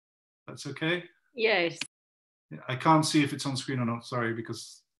 That's okay? Yes. I can't see if it's on screen or not, sorry,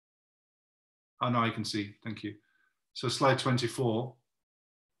 because, oh no, I can see, thank you. So slide 24.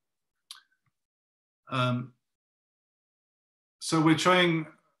 So we're trying,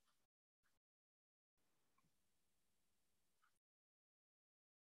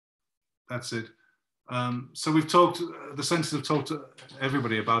 that's it. So we've talked, the centers have talked to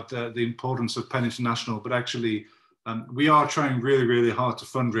everybody about the importance of PEN International, but actually we are trying really, really hard to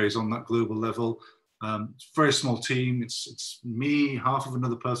fundraise on that global level. It's a very small team. It's me, half of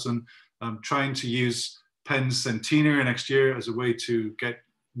another person, trying to use PEN's centenary next year as a way to get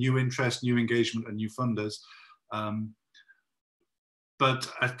new interest, new engagement, and new funders.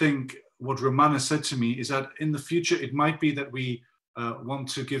 But I think what Romana said to me is that in the future, it might be that we want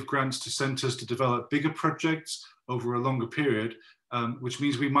to give grants to centers to develop bigger projects over a longer period, which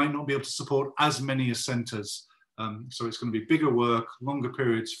means we might not be able to support as many as centers. So it's going to be bigger work, longer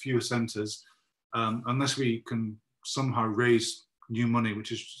periods, fewer centers, unless we can somehow raise new money,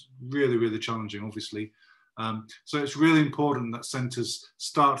 which is really, really challenging, obviously. So it's really important that centers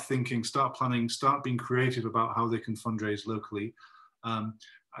start thinking, start planning, start being creative about how they can fundraise locally.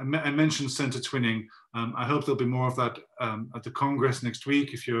 I mentioned center twinning. I hope there'll be more of that at the Congress next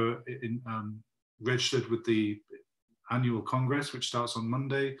week if you're registered with the annual Congress, which starts on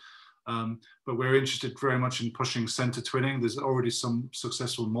Monday. But we're interested very much in pushing center twinning. There's already some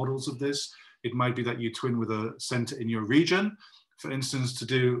successful models of this. It might be that you twin with a center in your region, for instance, to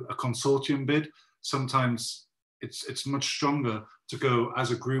do a consortium bid. Sometimes it's much stronger to go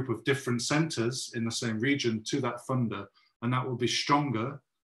as a group of different centers in the same region to that funder, and that will be stronger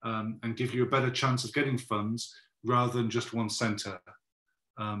and give you a better chance of getting funds rather than just one center.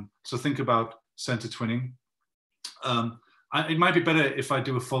 So think about center twinning. It might be better if I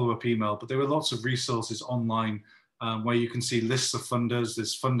do a follow-up email, but there are lots of resources online where you can see lists of funders.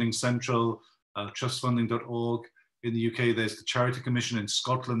 There's Funding Central, trustfunding.org. In the UK, there's the Charity Commission. In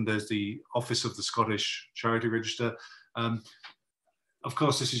Scotland, there's the Office of the Scottish Charity Register. Of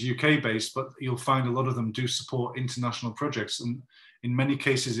course, this is UK based, but you'll find a lot of them do support international projects. And in many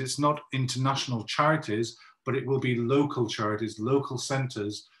cases, it's not international charities, but it will be local charities, local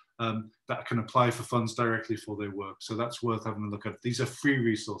centers that can apply for funds directly for their work. So that's worth having a look at. These are free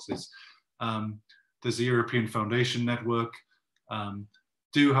resources. There's the European Foundation Network.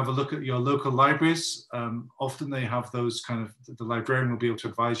 Do have a look at your local libraries. Often they have those kind of, the librarian will be able to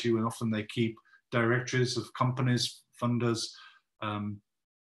advise you, and often they keep directories of companies, funders.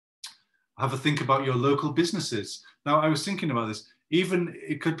 Have a think about your local businesses. Now, I was thinking about this. Even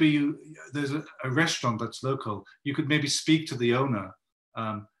it could be there's a restaurant that's local. You could maybe speak to the owner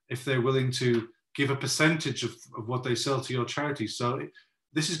if they're willing to give a percentage of what they sell to your charity. So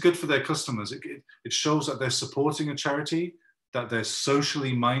this is good for their customers. It shows that they're supporting a charity, that they're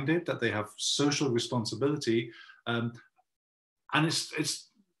socially minded, that they have social responsibility, and it's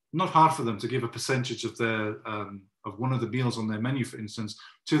not hard for them to give a percentage of their of one of the meals on their menu, for instance,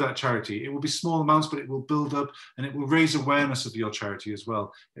 to that charity. It will be small amounts, but it will build up, and it will raise awareness of your charity as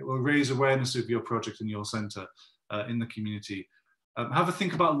well. It will raise awareness of your project and your centre in the community. Have a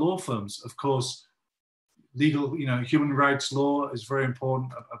think about law firms. Of course, legal, human rights law is very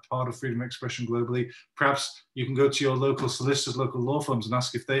important, a part of freedom of expression globally. Perhaps you can go to your local solicitors, local law firms, and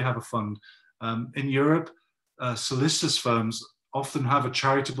ask if they have a fund. In Europe, solicitors firms often have a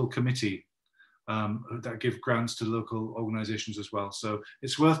charitable committee that give grants to local organizations as well. So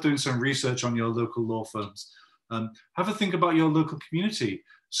it's worth doing some research on your local law firms. Have a think about your local community.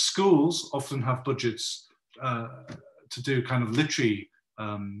 Schools often have budgets to do kind of literary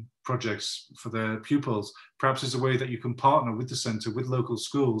projects for their pupils. Perhaps it's a way that you can partner with the centre, with local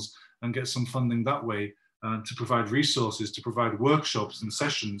schools, and get some funding that way to provide resources, to provide workshops and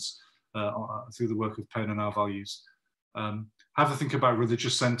sessions through the work of PEN and Our Values. Have a think about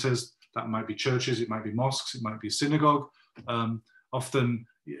religious centres. That might be churches, it might be mosques, it might be a synagogue. Often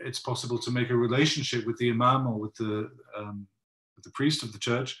it's possible to make a relationship with the imam or with the priest of the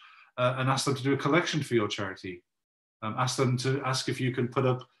church and ask them to do a collection for your charity. Ask them to ask if you can put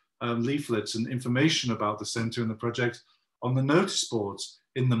up leaflets and information about the centre and the project on the notice boards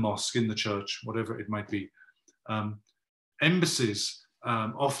in the mosque, in the church, whatever it might be. Embassies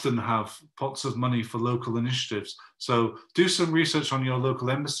often have pots of money for local initiatives. So do some research on your local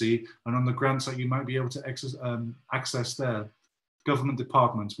embassy and on the grants that you might be able to access there. Government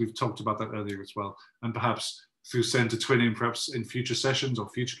departments, we've talked about that earlier as well. And perhaps through centre twinning, perhaps in future sessions or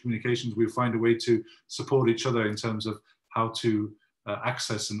future communications, we'll find a way to support each other in terms of how to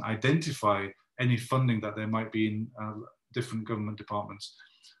access and identify any funding that there might be in different government departments.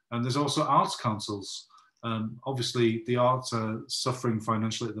 And there's also arts councils. Obviously, the arts are suffering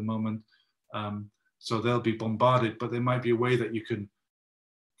financially at the moment, so they'll be bombarded, but there might be a way that you can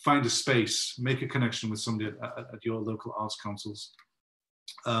find a space, make a connection with somebody at your local arts councils.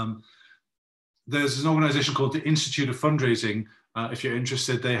 There's an organization called the Institute of Fundraising. If you're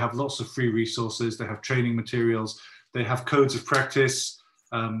interested, they have lots of free resources. They have training materials. They have codes of practice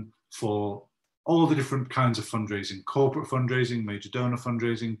for all the different kinds of fundraising, corporate fundraising, major donor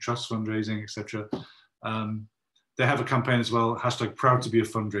fundraising, trust fundraising, etc. They have a campaign as well, hashtag proud to be a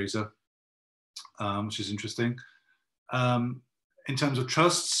fundraiser, which is interesting. In terms of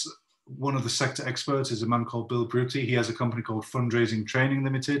trusts, one of the sector experts is a man called Bill Bruty. He has a company called Fundraising Training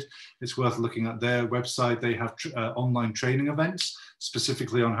Limited. It's worth looking at their website. They have online training events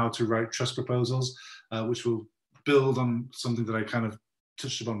specifically on how to write trust proposals, which will build on something that I kind of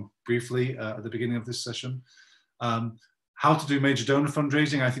touched upon briefly at the beginning of this session. How to do major donor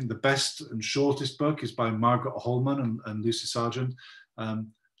fundraising. I think the best and shortest book is by Margaret Holman and Lucy Sargent.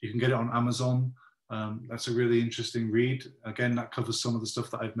 You can get it on Amazon. That's a really interesting read. Again, that covers some of the stuff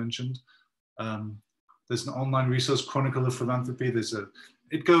that I've mentioned. There's an online resource, Chronicle of Philanthropy.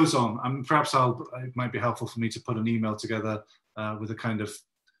 It goes on. Perhaps it might be helpful for me to put an email together with a kind of,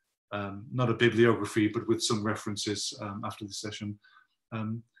 not a bibliography, but with some references after the session.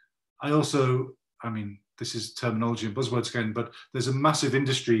 I mean, this is terminology and buzzwords again, but there's a massive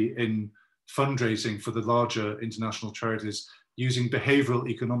industry in fundraising for the larger international charities using behavioral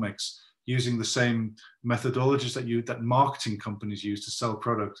economics, using the same methodologies that marketing companies use to sell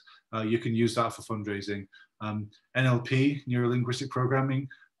product. You can use that for fundraising. NLP, neuro-linguistic programming,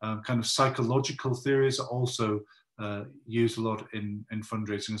 kind of psychological theories are also used a lot in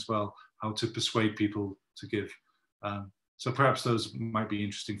fundraising as well, how to persuade people to give. So perhaps those might be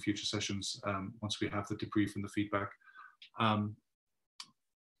interesting future sessions once we have the debrief and the feedback. I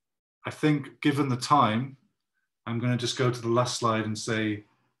think given the time, I'm going to just go to the last slide and say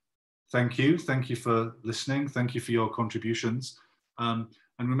thank you. Thank you for listening. Thank you for your contributions. And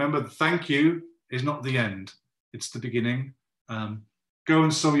remember, thank you is not the end. It's the beginning. Go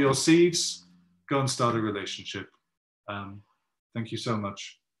and sow your seeds. Go and start a relationship. Thank you so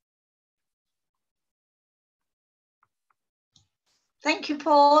much. Thank you,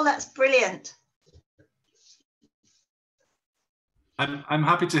 Paul. That's brilliant. I'm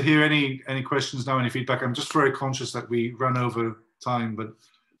happy to hear any questions now, any feedback. I'm just very conscious that we ran over time, but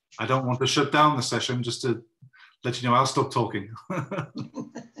I don't want to shut down the session. Just to let you know, I'll stop talking.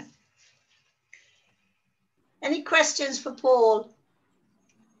 Any questions for Paul?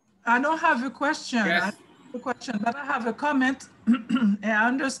 I don't have a question. Yes. I don't have a question, but I have a comment. I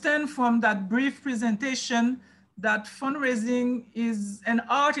understand from that brief presentation that fundraising is an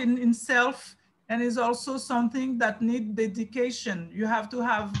art in itself and is also something that needs dedication. You have to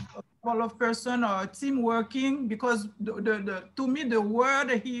have a couple of person or a team working, because to me, the word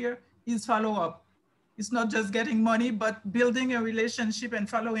here is follow up. It's not just getting money, but building a relationship and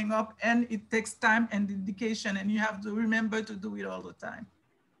following up, and it takes time and dedication, and you have to remember to do it all the time.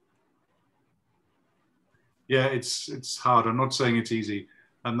 Yeah, it's hard. I'm not saying it's easy.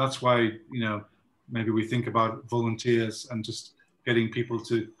 And that's why, maybe we think about volunteers and just getting people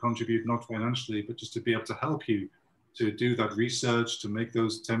to contribute, not financially, but just to be able to help you to do that research, to make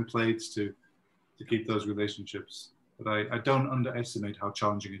those templates, to keep those relationships. But I don't underestimate how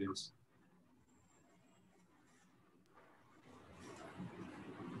challenging it is.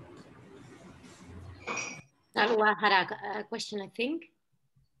 Salwa had a question, I think.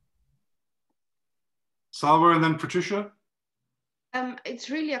 Salwa and then Patricia. It's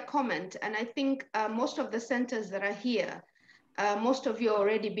really a comment, and I think most of the centers that are here, most of you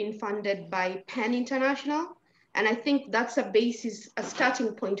already been funded by PEN International, and I think that's a basis, a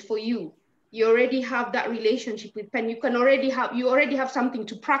starting point for you. You already have that relationship with PEN. You already have something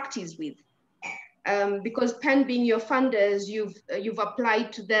to practice with, because PEN being your funders, you've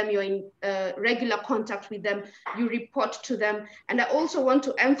applied to them, you're in regular contact with them, you report to them, and I also want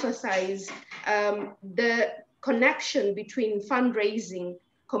to emphasize the connection between fundraising,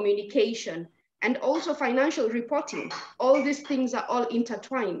 communication, and also financial reporting. All these things are all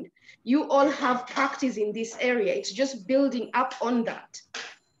intertwined. You all have practice in this area. It's just building up on that.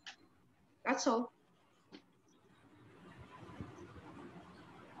 That's all.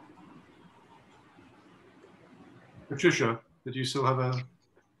 Patricia, did you still have a...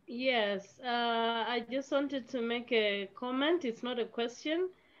 Yes, I just wanted to make a comment. It's not a question.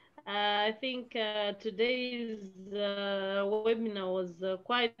 I think today's webinar was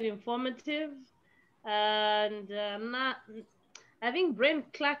quite informative, and I think brain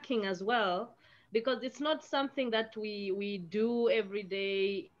clacking as well, because it's not something that we do every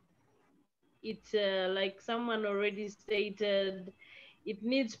day. It's like someone already stated, it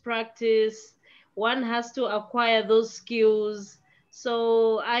needs practice. One has to acquire those skills.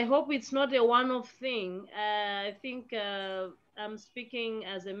 So I hope it's not a one-off thing. I think I'm speaking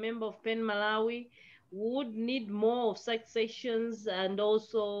as a member of PEN Malawi, would need more of such sessions, and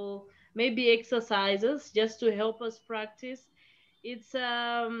also maybe exercises just to help us practice. It's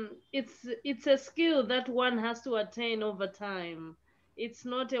a skill that one has to attain over time. It's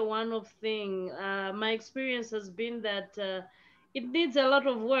not a one-off thing. My experience has been that it needs a lot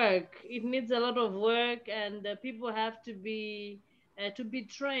of work. It needs a lot of work, and people have to be to be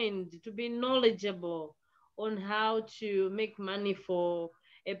trained, to be knowledgeable on how to make money for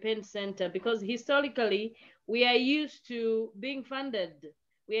a pen center, because historically we are used to being funded.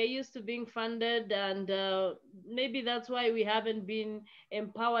 We are used to being funded, and maybe that's why we haven't been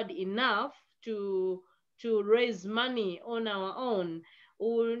empowered enough to raise money on our own.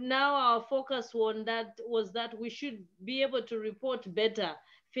 Now our focus on that was that we should be able to report better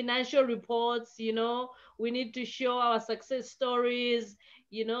financial reports, you know, we need to show our success stories,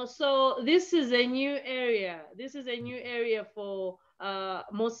 you know. So this is a new area. This is a new area for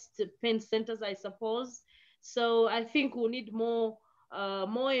most pen centers, I suppose. So I think we need more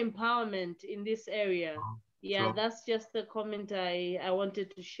empowerment in this area. Yeah, sure. that's just the comment I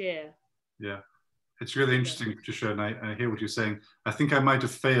wanted to share. Yeah, it's really interesting, Patricia, and I hear what you're saying. I think I might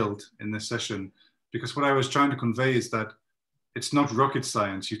have failed in this session because what I was trying to convey is that it's not rocket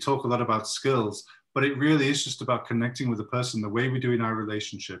science. You talk a lot about skills, but it really is just about connecting with the person, the way we do in our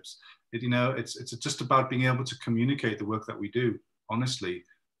relationships. You know, it's just about being able to communicate the work that we do honestly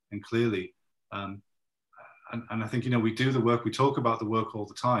and clearly. And I think, you know, we do the work, we talk about the work all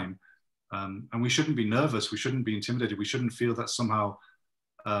the time, and we shouldn't be nervous. We shouldn't be intimidated. We shouldn't feel that somehow,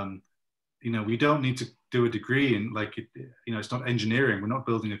 you know, we don't need to do a degree in, like, you know, it's not engineering. We're not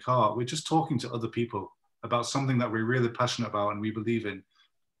building a car. We're just talking to other people about something that we're really passionate about and we believe in.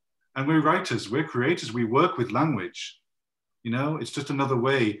 And we're writers, we're creators, we work with language. You know, it's just another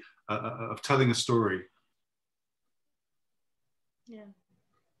way of telling a story. Yeah.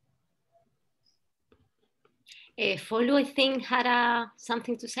 Folu, I think, had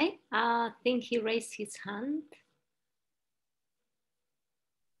something to say. I think he raised his hand.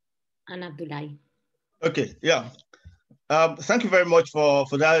 And Abdullahi. Okay, yeah. Thank you very much for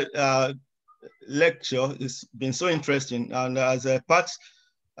that lecture. It's been so interesting. And as Pat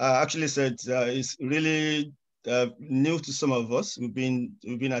actually said, it's really new to some of us. We've been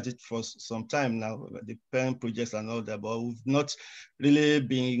at it for some time now, the pen projects and all that, but we've not really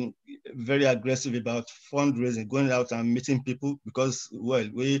been very aggressive about fundraising, going out and meeting people because, well,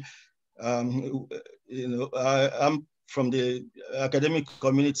 we, you know, I'm from the academic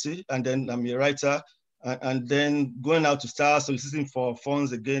community, and then I'm a writer, and then going out to start soliciting for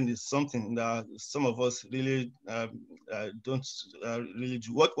funds again is something that some of us really don't really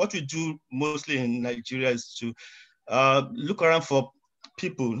do. What we do mostly in Nigeria is to look around for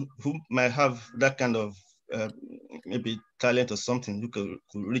people who might have that kind of maybe talent or something, who could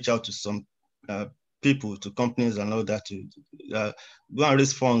reach out to some people, to companies and all that, to go and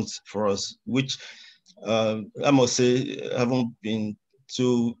raise funds for us, which I must say haven't been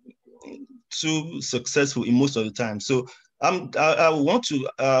too successful in most of the time. So I want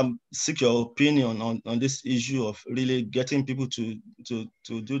to seek your opinion on this issue of really getting people to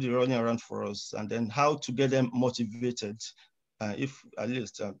do the running around for us, and then how to get them motivated, if at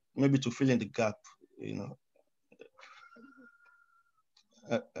least maybe to fill in the gap, you know.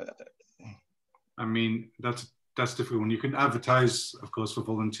 I mean, that's difficult. When you can advertise, of course, for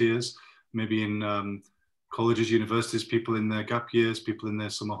volunteers, maybe in colleges, universities, people in their gap years, people in their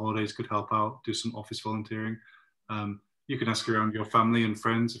summer holidays could help out, do some office volunteering. You can ask around your family and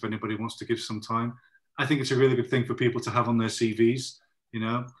friends if anybody wants to give some time. I think it's a really good thing for people to have on their CVs. You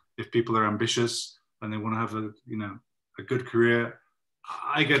know, if people are ambitious and they want to have a good career.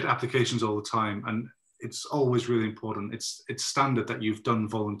 I get applications all the time, and it's always really important. It's standard that you've done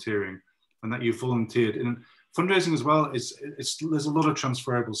volunteering and that you've volunteered. And fundraising as well, there's a lot of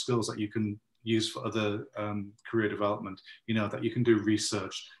transferable skills that you can use for other career development, you know, that you can do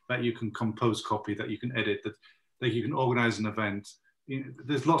research, that you can compose copy, that you can edit, that you can organize an event. You know,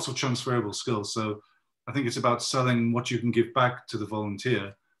 there's lots of transferable skills. So I think it's about selling what you can give back to the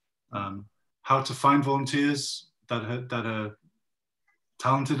volunteer, how to find volunteers that are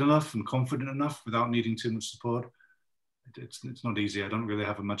talented enough and confident enough without needing too much support. It's not easy. I don't really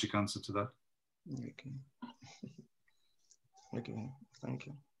have a magic answer to that. Okay. Okay, thank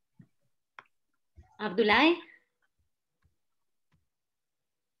you. Abdullahi?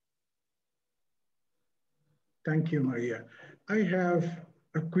 Thank you, Maria. I have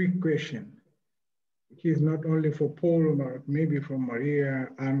a quick question. It is not only for Paul, but maybe for Maria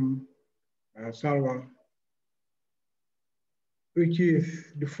and Salwa, which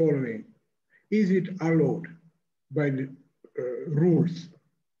is the following. Is it allowed by the rules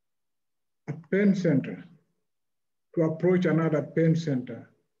at pen center to approach another pen center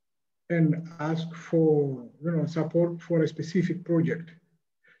and ask for support for a specific project,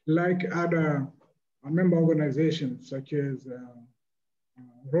 like other member organizations such as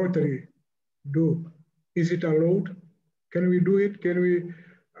Rotary do? Is it allowed? Can we do it? Can we?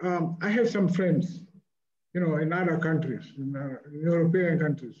 I have some friends in other countries, in European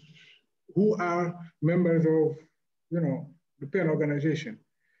countries, who are members of, the PEN organization.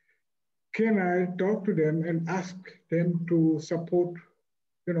 Can I talk to them and ask them to support,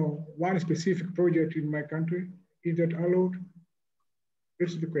 one specific project in my country? Is that allowed?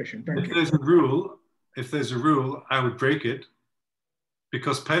 This is the question. Thank you. If there's a rule, I would break it,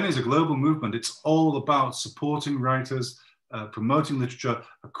 because PEN is a global movement. It's all about supporting writers, promoting literature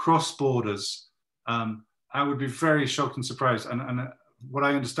across borders. I would be very shocked and surprised. And what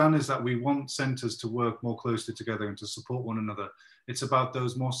I understand is that we want centers to work more closely together and to support one another. It's about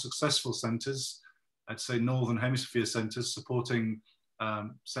those more successful centers, I'd say Northern Hemisphere centers, supporting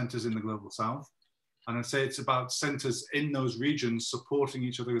centers in the Global South. And I'd say it's about centers in those regions supporting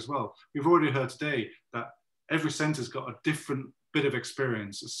each other as well. We've already heard today that every center's got a different bit of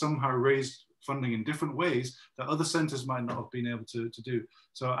experience, somehow raised funding in different ways that other centers might not have been able to do.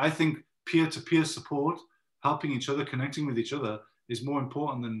 So I think peer-to-peer support, helping each other, connecting with each other, is more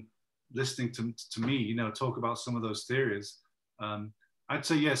important than listening to me, talk about some of those theories. I'd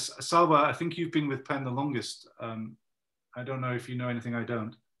say yes. Salwa, I think you've been with PEN the longest. I don't know if you know anything I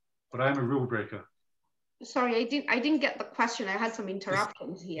don't, but I am a rule breaker. Sorry, I didn't get the question. I had some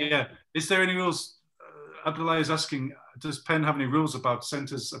interruptions here. Yeah, is there any rules? Abdullah is asking, does PEN have any rules about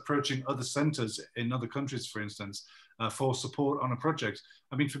centers approaching other centers in other countries, for instance, for support on a project?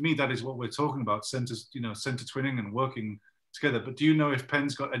 I mean, for me, that is what we're talking about, centers, center twinning and working together. But do you know if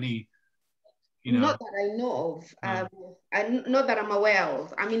PEN's got any, Not that I know of, and not that I'm aware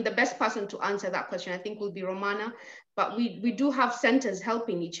of. I mean, the best person to answer that question, I think, will be Romana, but we do have centers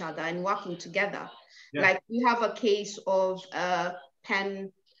helping each other and working together. Yeah. Like we have a case of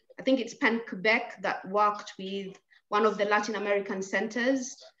PEN, I think it's PEN Quebec, that worked with one of the Latin American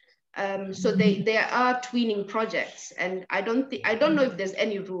centers. So they are twinning projects, and I don't know if there's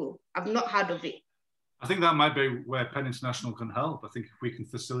any rule. I've not heard of it. I think that might be where PEN International can help. I think if we can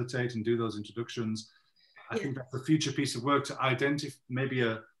facilitate and do those introductions, I think that's a future piece of work to identify maybe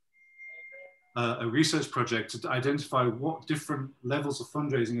a research project to identify what different levels of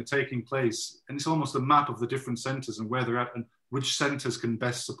fundraising are taking place. And it's almost a map of the different centers and where they're at and which centers can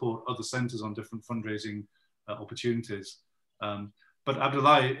best support other centers on different fundraising opportunities. But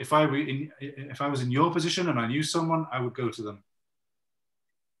Abdullah, if I was in your position and I knew someone, I would go to them.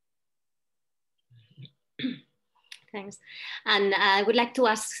 Thanks. And I would like to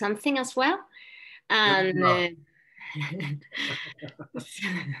ask something as well. And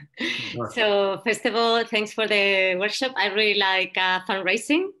so first of all, thanks for the workshop. I really like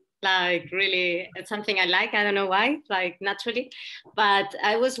fundraising. Like really, it's something I like. I don't know why, like naturally. But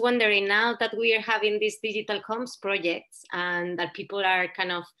I was wondering, now that we are having these digital comms projects and that people are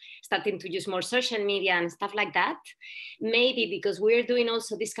kind of starting to use more social media and stuff like that, maybe because we're doing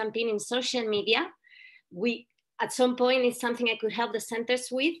also this campaign in social media, at some point it's something I could help the centers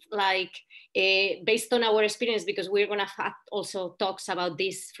with, like based on our experience, because we're going to have also talks about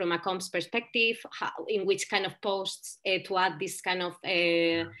this from a comms perspective, in which kind of posts to add this kind of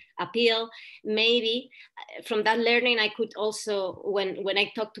appeal. Maybe from that learning, I could also, when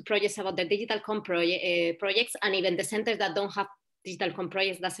I talk to projects about the digital comm projects, and even the centers that don't have digital comm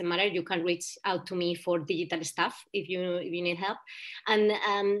projects, doesn't matter, you can reach out to me for digital stuff if you need help. And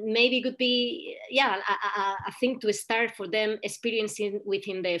maybe it could be, a thing to start for them experiencing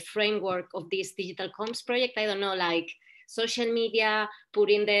within the framework of this digital comms project. I don't know, like social media,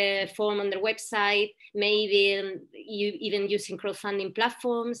 putting the form on their website, maybe even using crowdfunding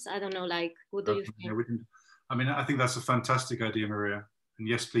platforms. I don't know, like, what do you think? I mean, I think that's a fantastic idea, Maria. And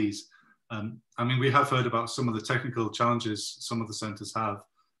yes, please. I mean, we have heard about some of the technical challenges some of the centers have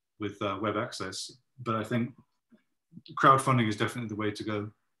with web access, but I think crowdfunding is definitely the way to go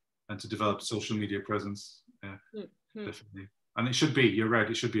and to develop social media presence. Yeah, definitely. And it should be, you're right,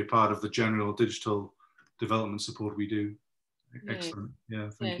 it should be a part of the general digital development support we do. Excellent. Yeah,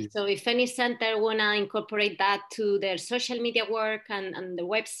 thank you. So if any center wanna incorporate that to their social media work and the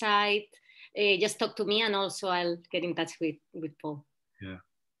website, just talk to me, and also I'll get in touch with Paul. Yeah.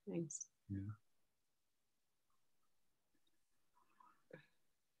 Thanks.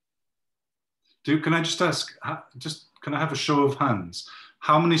 Yeah. Can I just ask, can I have a show of hands?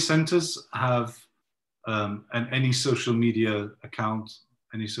 How many centers have any social media account,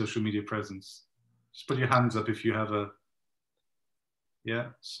 any social media presence? Just put your hands up if you have a, yeah,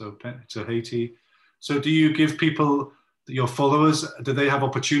 so Haiti. So do you give people, your followers, do they have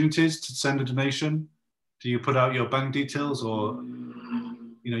opportunities to send a donation? Do you put out your bank details, or,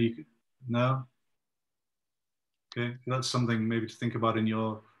 you could, no? Okay, that's something maybe to think about in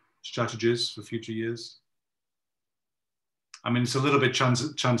your strategies for future years. I mean, it's a little bit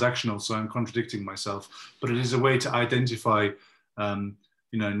transactional, so I'm contradicting myself, but it is a way to identify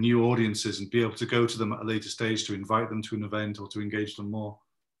you know, new audiences and be able to go to them at a later stage to invite them to an event or to engage them more.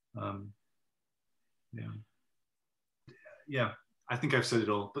 Yeah, I think I've said it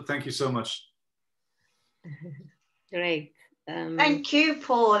all, but thank you so much. Great. Thank you,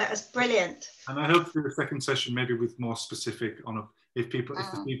 Paul. That was brilliant. And I hope to do a second session, maybe with more specific on if the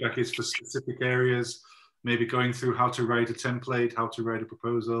feedback is for specific areas, maybe going through how to write a template, how to write a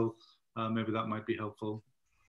proposal, maybe that might be helpful.